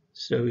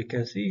 So we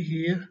can see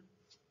here.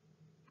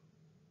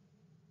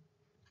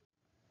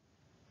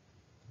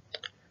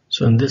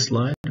 So in this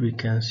slide, we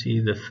can see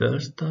the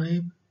first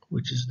type,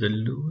 which is the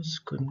loose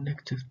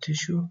connective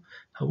tissue.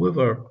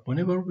 However,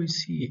 whenever we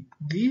see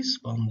this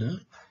bundle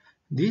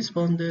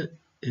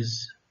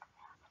is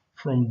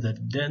from the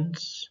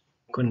dense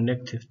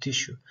connective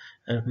tissue.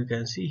 And we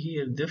can see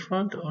here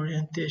different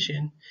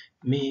orientation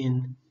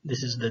mean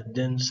this is the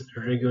dense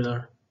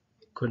regular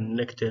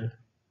connective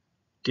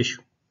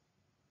tissue.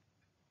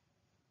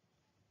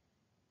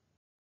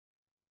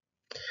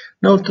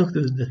 Now we'll talk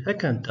to the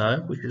second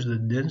type, which is the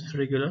dense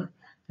regular.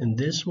 In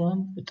this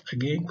one, it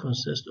again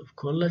consists of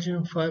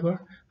collagen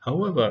fiber.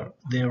 However,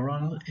 they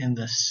run in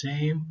the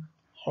same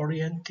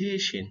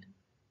orientation.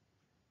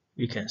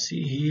 We can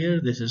see here,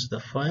 this is the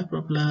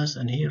fibroblast,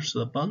 and here's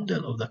the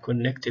bundle of the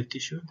connective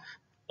tissue.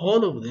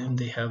 All of them,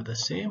 they have the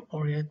same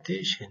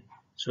orientation.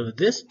 So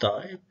this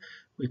type,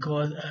 we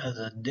call it as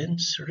a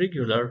dense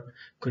regular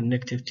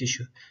connective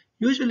tissue.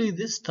 Usually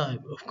this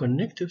type of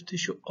connective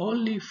tissue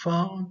only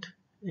found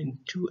in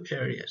two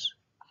areas,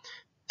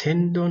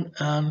 tendon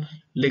and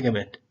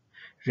ligament.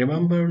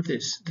 Remember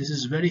this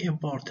is very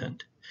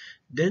important.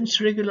 Dense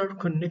regular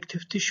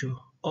connective tissue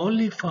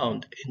only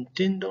found in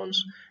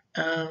tendons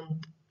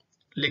and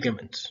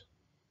ligaments.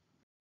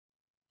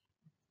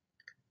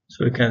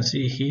 So you can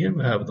see here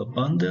we have the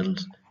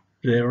bundles,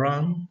 they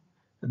run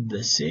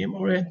the same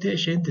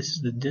orientation. This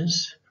is the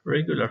dense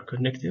regular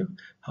connective.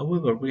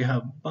 However, we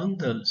have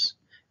bundles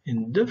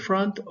in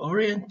different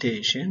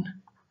orientation.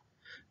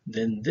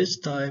 Then this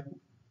type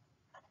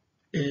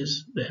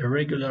is the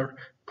irregular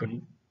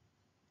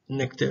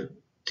connective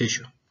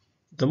tissue.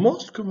 The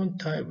most common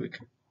type we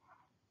can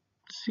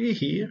see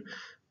here,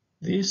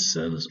 these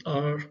cells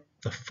are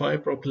the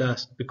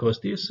fibroblast, because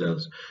these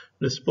cells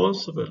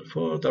responsible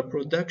for the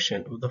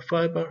production of the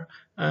fiber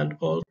and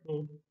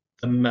also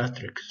the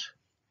matrix.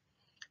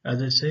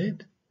 As I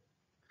said,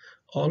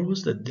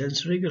 always the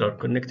dense regular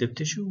connective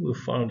tissue, we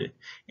found it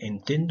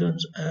in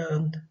tendons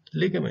and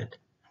ligament.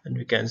 And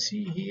we can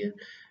see here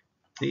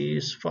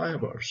these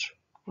fibers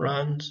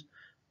runs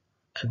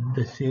at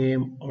the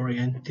same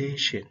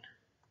orientation.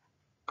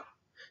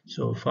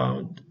 So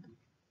found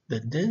the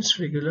dense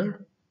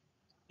regular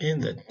in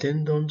the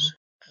tendons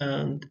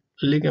and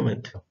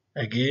ligament.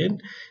 Again,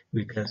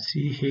 we can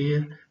see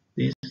here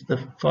this is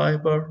the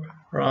fiber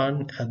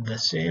run at the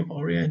same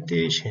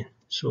orientation.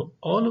 So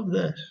all of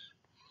this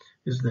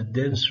is the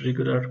dense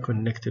regular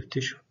connective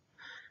tissue.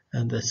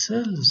 And the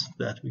cells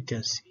that we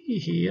can see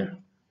here,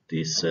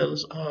 these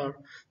cells are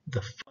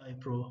the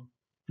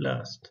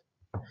fibroblast.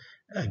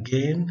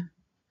 Again,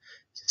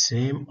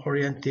 same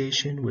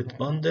orientation with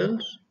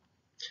bundles.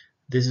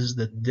 This is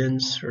the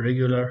dense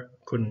regular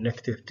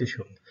connective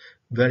tissue.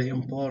 Very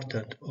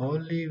important.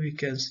 Only we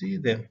can see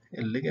them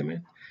in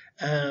ligament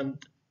and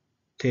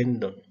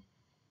tendon.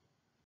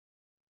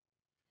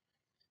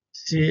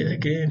 See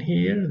again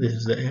here, this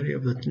is the area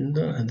of the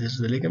tendon and this is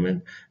the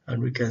ligament,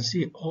 and we can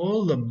see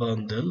all the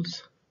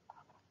bundles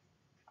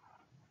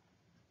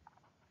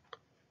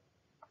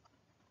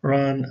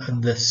run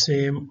at the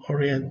same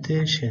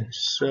orientation.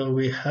 So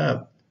we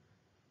have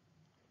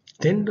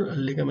tendon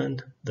and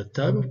ligament, the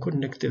type of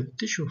connective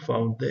tissue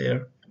found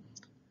there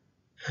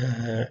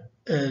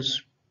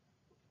is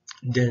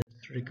dense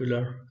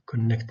regular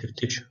connective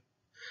tissue.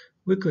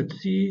 We could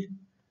see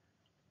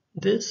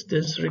this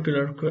dense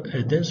regular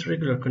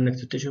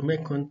connective tissue may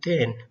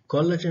contain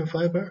collagen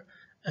fiber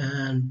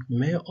and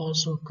may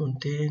also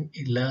contain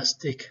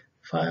elastic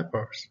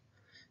fibers.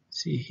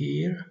 See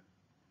here,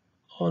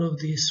 all of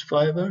these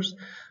fibers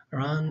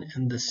run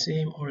in the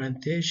same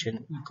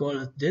orientation. We call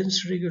it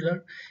dense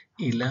regular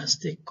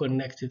elastic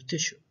connective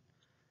tissue.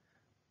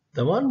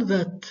 The ones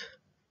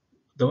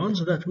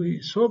that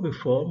we saw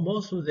before,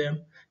 most of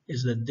them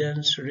is the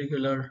dense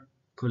regular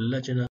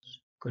collagenous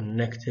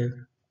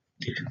connective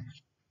tissue.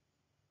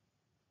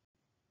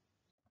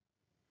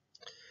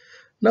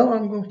 Now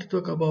I'm going to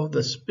talk about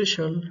the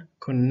special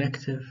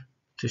connective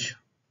tissue.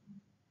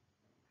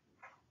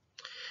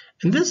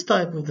 In this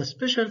type of the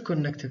special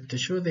connective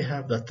tissue, they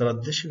have the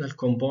traditional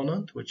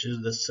component, which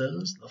is the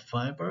cells, the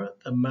fiber,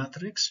 the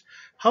matrix.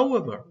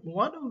 However,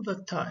 one of the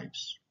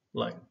types,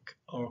 like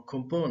our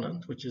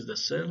component, which is the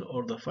cell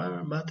or the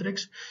fiber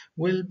matrix,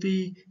 will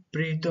be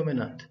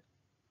predominant.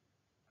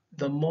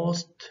 The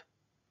most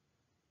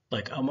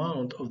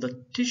amount of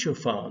the tissue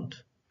found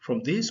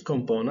from this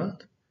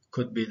component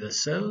could be the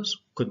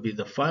cells, could be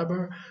the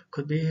fiber,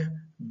 could be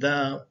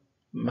the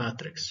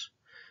matrix.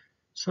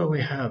 So we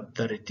have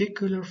the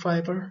reticular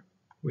fiber,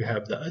 we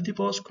have the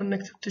adipose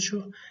connective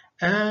tissue,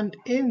 and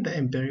in the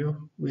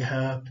embryo we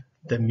have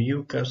the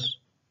mucous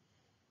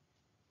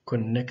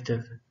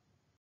connective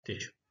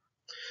tissue.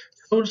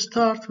 So we'll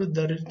start with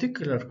the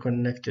reticular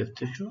connective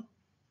tissue.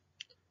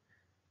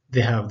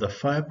 They have the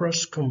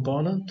fibrous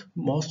component.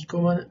 Most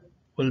common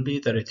will be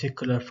the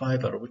reticular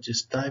fiber, which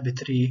is type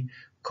 3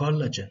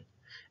 collagen.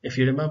 If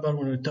you remember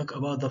when we talk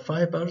about the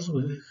fibers,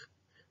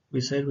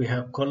 we said we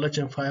have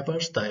collagen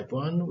fibers type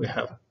 1, we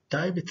have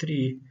type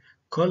 3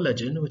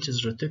 collagen, which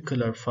is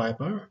reticular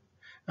fiber,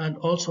 and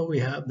also we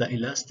have the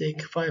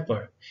elastic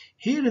fiber.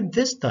 Here in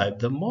this type,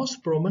 the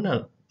most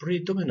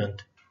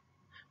predominant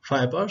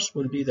fibers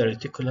will be the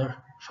reticular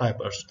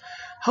fibers.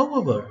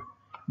 However,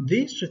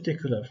 these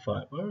reticular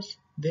fibers,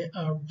 they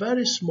are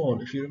very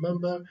small. If you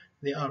remember,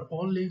 they are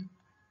only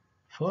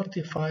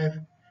 45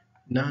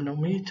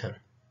 nanometer.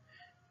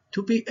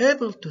 To be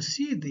able to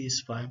see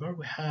these fibers,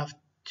 we have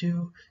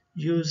to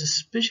use a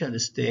special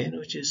stain,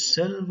 which is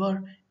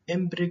silver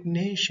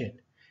impregnation.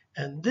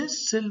 And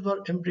this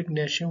silver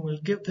impregnation will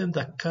give them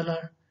the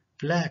color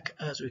black,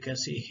 as we can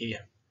see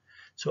here.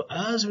 So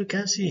as we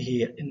can see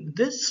here in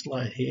this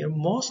slide here,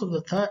 most of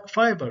the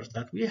fibers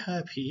that we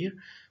have here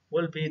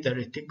will be the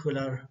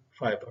reticular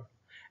fiber.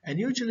 And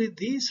usually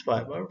these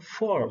fibers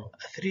form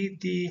a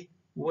 3D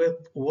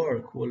web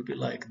work, will be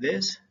like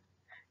this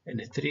in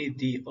a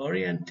 3D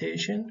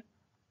orientation.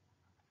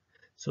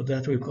 So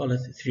that we call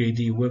it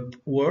 3D web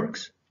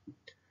works.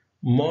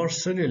 More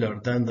cellular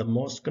than the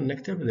most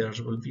connective. There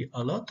will be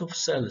a lot of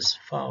cells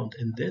found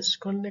in this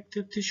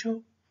connective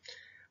tissue.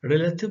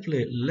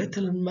 Relatively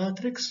little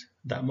matrix.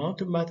 The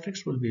amount of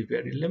matrix will be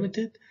very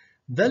limited.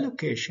 The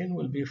location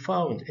will be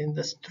found in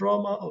the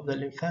stroma of the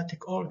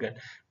lymphatic organ.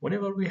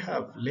 Whenever we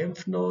have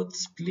lymph nodes,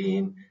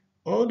 spleen,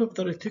 all of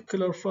the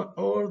reticular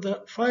or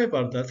the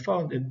fiber that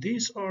found in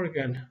this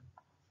organ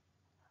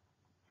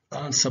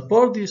and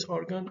support this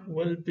organ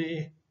will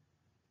be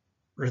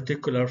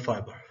reticular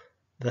fiber.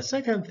 The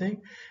second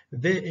thing,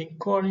 the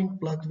encoding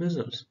blood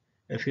vessels.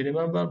 If you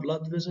remember,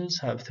 blood vessels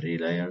have 3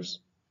 layers,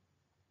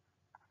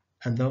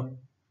 and the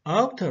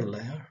outer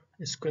layer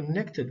is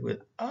connected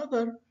with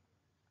other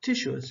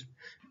tissues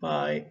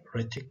by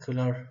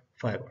reticular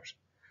fibers.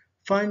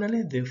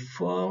 Finally, they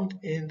found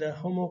in the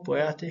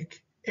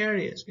hematopoietic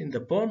areas. In the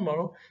bone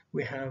marrow,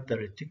 we have the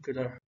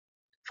reticular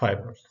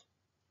fibers.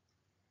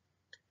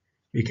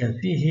 We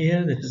can see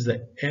here, this is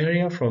the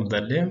area from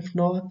the lymph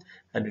node,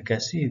 and you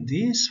can see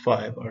these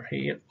fiber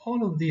here,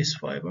 all of these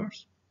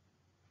fibers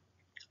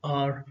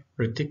are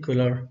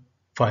reticular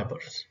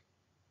fibers.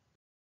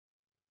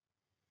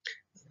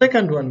 The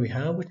second one we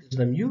have, which is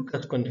the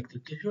mucous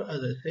connective tissue,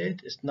 as I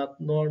said, is not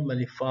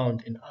normally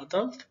found in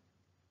adult,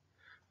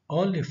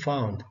 only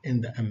found in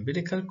the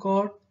umbilical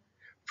cord.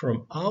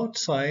 From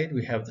outside,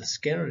 we have the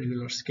skin,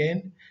 regular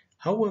skin.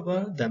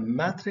 However, the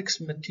matrix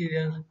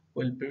material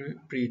will be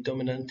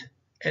predominant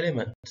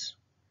elements.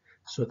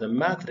 So the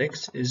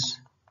matrix is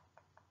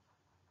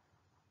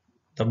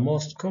the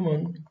most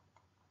common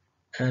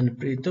and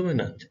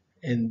predominant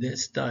in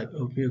this type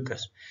of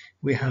mucus.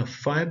 We have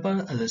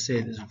fiber, as I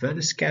said, is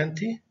very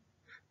scanty,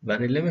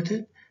 very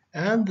limited,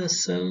 and the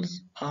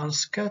cells are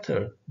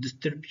scattered,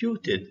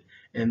 distributed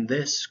in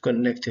this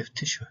connective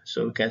tissue.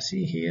 So we can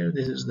see here,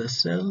 this is the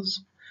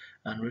cells,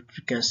 and what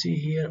we can see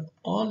here,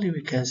 only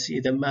we can see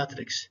the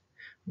matrix,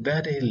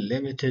 very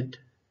limited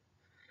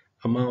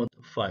amount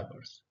of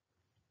fibers.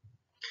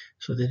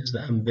 So this is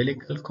the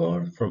umbilical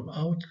cord from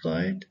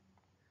outside.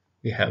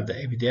 We have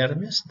the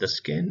epidermis, the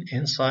skin.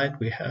 Inside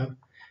we have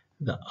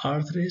the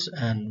arteries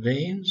and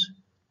veins.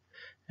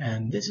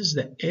 And this is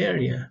the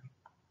area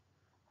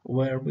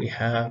where we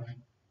have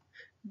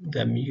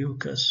the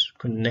mucous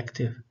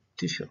connective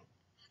tissue.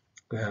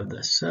 We have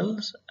the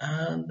cells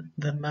and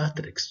the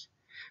matrix.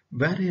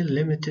 Very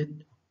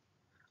limited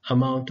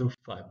amount of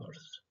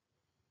fibers.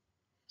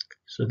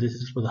 So this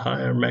is with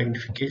higher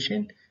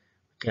magnification.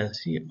 You can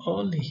see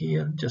only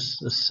here just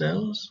the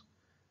cells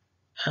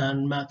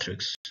and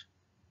matrix.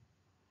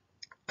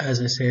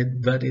 As I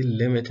said, very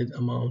limited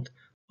amount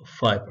of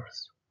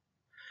fibers.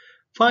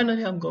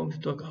 Finally, I'm going to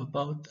talk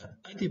about the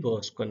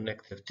adipose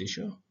connective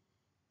tissue.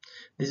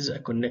 This is a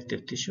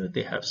connective tissue.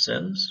 They have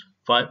cells,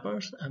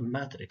 fibers, and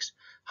matrix.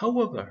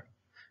 However,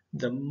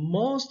 the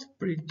most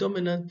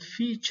predominant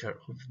feature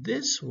of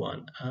this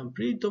one and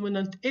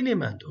predominant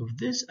element of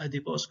this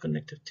adipose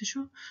connective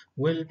tissue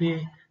will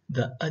be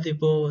the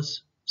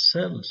adipose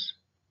cells,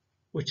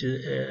 which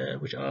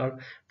are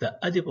the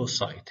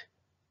adipocyte.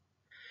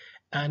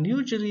 And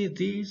usually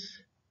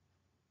these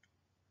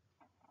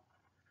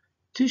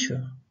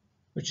tissue,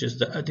 which is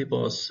the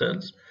adipose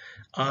cells,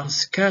 are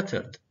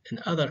scattered in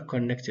other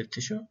connective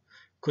tissue,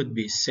 could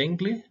be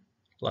singly,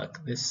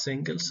 like this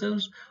single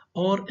cells,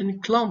 or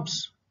in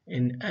clumps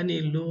in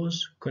any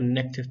loose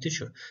connective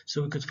tissue.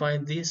 So we could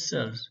find these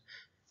cells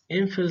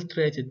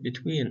infiltrated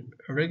between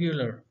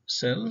regular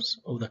cells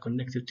of the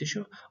connective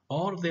tissue,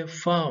 or they're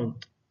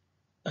found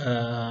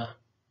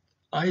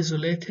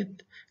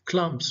isolated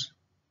clumps.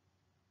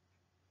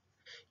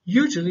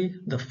 Usually,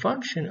 the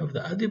function of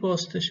the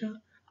adipose tissue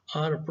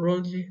are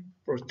broadly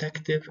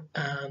protective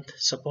and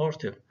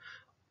supportive.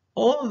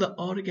 All the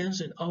organs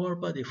in our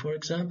body, for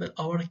example,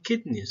 our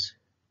kidneys,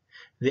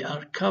 they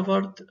are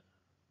covered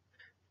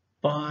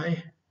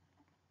by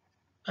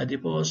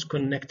adipose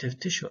connective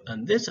tissue,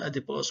 and this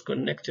adipose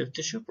connective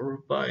tissue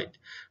provides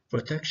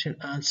protection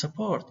and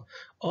support.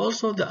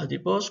 Also, the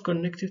adipose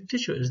connective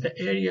tissue is the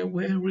area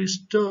where we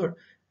store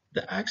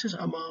the excess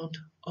amount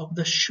of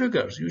the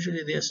sugars.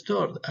 Usually they are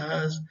stored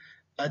as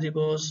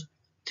adipose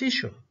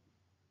tissue.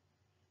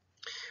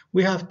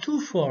 We have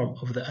two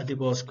forms of the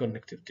adipose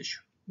connective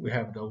tissue. We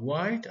have the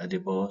white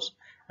adipose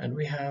and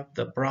we have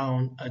the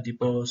brown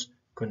adipose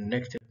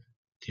connective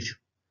tissue.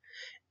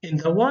 In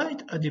the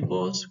white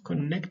adipose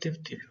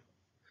connective tissue,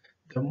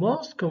 the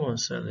most common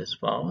cell is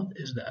found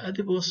is the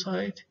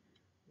adipocyte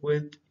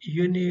with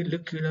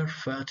unilocular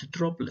fat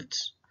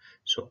droplets.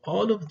 So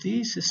all of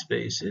these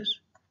spaces,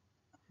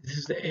 this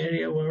is the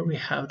area where we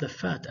have the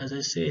fat, as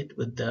I said,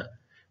 with the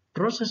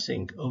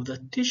processing of the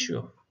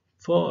tissue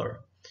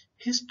for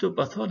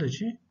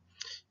histopathology.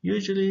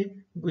 Usually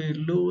we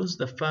lose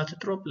the fat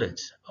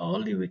droplets.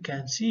 Only we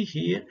can see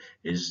here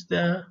is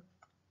the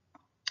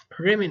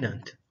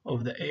remnant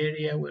of the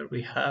area where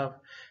we have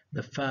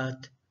the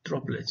fat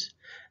droplets.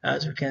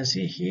 As we can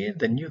see here,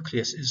 the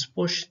nucleus is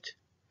pushed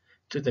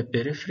to the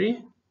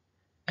periphery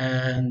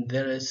and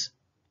there is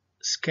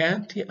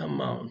scanty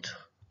amount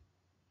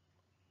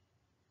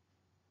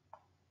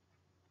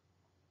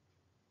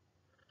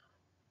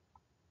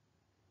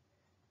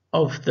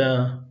of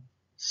the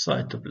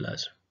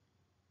cytoplasm.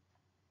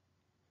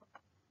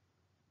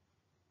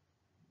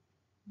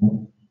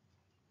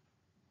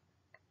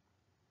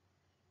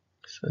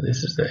 So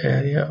this is the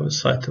area of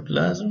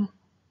cytoplasm.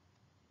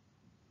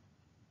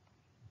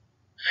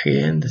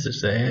 Again, this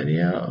is the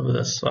area of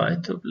the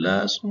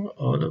cytoplasm,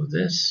 all of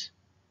this.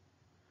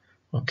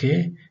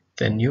 Okay,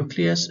 the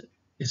nucleus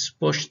is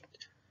pushed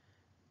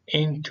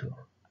into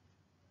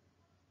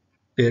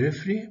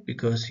periphery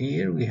because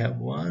here we have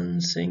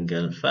one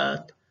single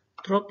fat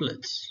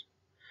droplets.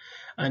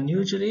 And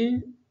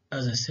usually,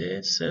 as I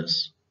said,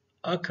 cells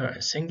occur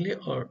singly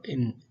or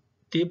in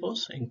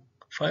depots, in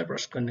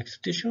fibrous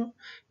connective tissue.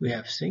 We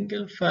have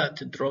single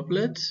fat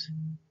droplets.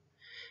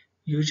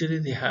 Usually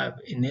they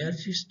have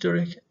energy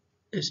storage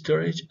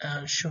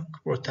and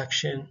shock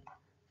protection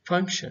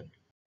function.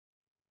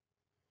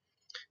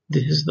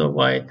 This is the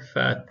white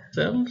fat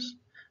cells.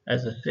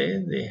 As I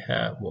said, they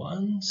have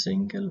one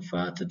single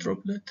fat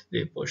droplet.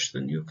 They push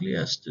the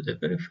nucleus to the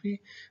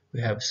periphery.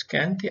 We have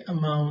scanty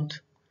amount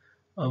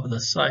of the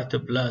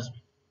cytoplasm.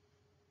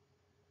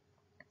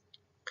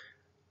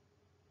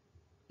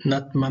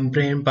 Not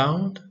membrane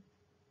bound.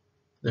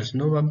 There's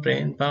no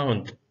membrane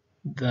bound.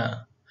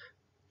 The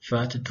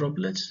fat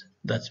droplets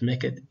that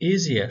make it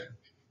easier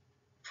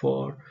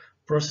for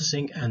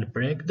processing and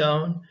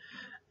breakdown.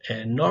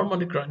 And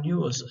normally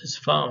granules is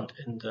found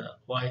in the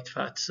white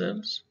fat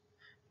cells.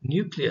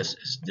 Nucleus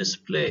is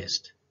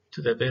displaced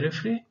to the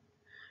periphery.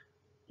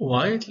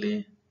 Wide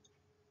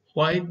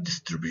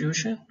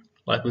distribution,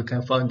 like we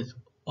can find it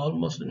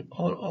almost in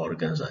all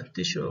organs and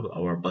tissue of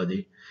our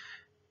body.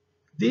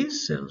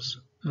 These cells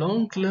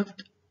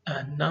long-lived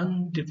and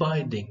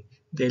non-dividing.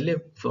 They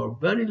live for a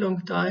very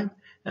long time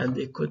and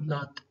they could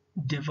not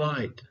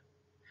divide.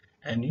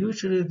 And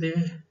usually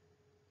they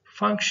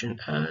function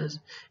as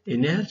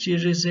energy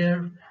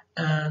reserve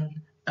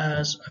and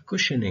as a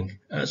cushioning,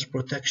 as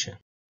protection.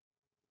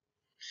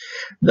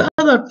 The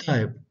Another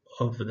type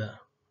of the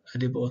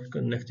adipose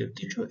connective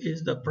tissue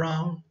is the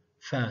brown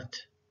fat,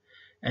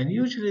 and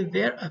usually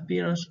their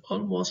appearance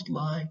almost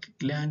like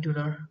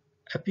glandular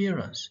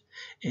appearance.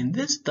 In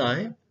this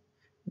type,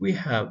 we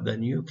have the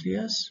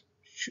nucleus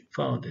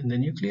found in the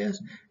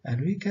nucleus,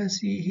 and we can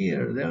see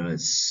here there are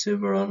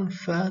several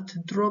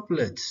fat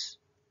droplets,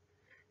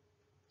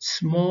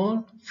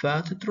 small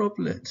fat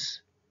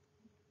droplets.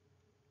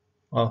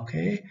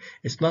 Okay,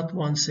 it's not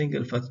one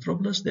single fat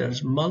droplet,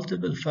 there's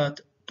multiple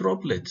fat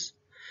droplets,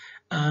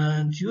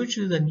 and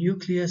usually the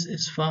nucleus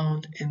is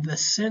found in the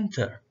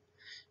center,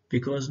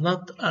 because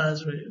not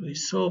as we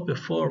saw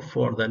before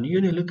for the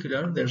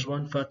unilocular, there's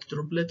one fat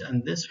droplet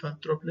and this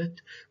fat droplet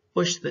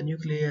push the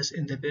nucleus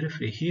in the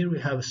periphery. Here we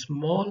have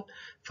small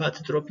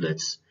fat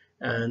droplets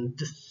and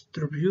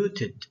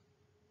distributed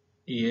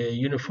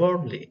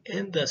uniformly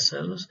in the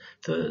cells,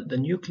 so the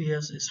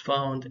nucleus is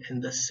found in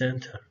the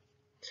center.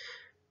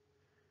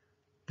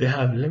 They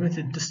have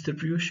limited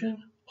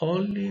distribution,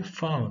 only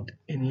found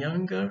in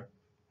younger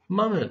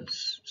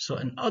mammals. So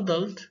in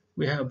adult,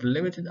 we have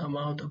limited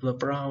amount of the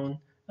brown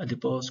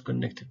adipose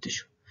connective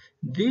tissue.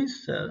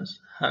 These cells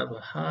have a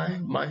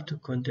high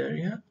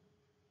mitochondria.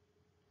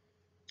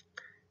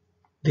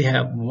 They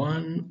have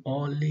one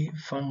only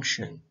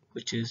function,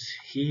 which is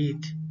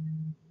heat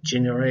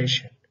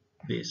generation.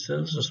 These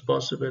cells are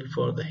responsible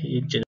for the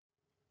heat generation.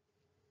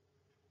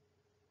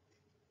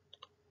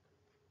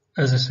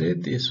 As I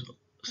said, these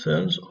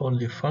cells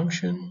only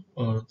function,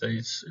 or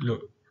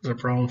the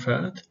brown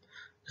fat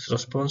is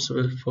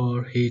responsible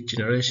for heat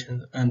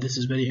generation, and this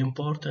is very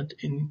important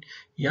in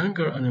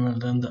younger animals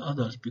than the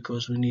adults,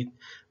 because we need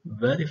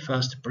very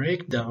fast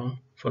breakdown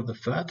for the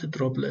fat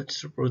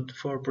droplets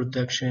for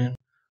production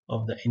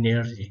of the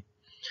energy.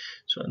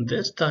 So in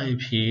this type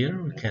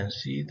here, we can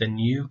see the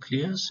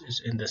nucleus is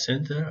in the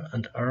center,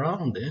 and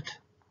around it,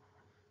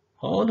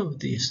 all of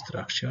these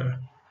structures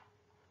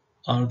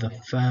are the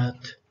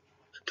fat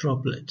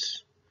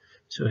droplets.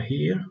 So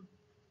here,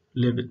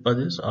 lipid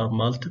bodies are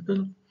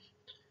multiple.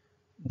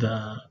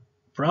 The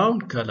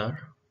brown color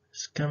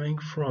is coming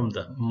from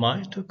the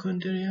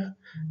mitochondria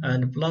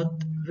and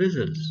blood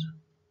vessels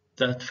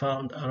that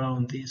found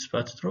around these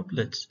fat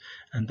droplets,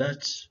 and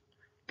that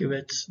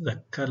gives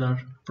the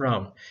color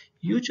brown.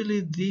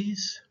 Usually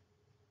these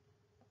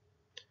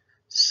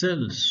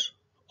cells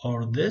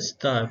or this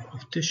type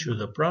of tissue,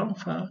 the brown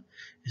fat,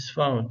 is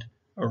found in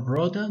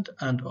rodent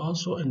and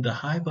also in the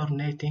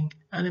hibernating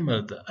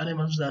animal, the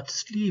animals that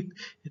sleep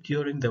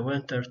during the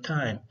winter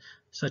time,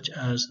 such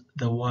as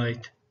the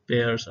white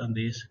bears and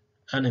these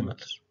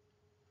animals.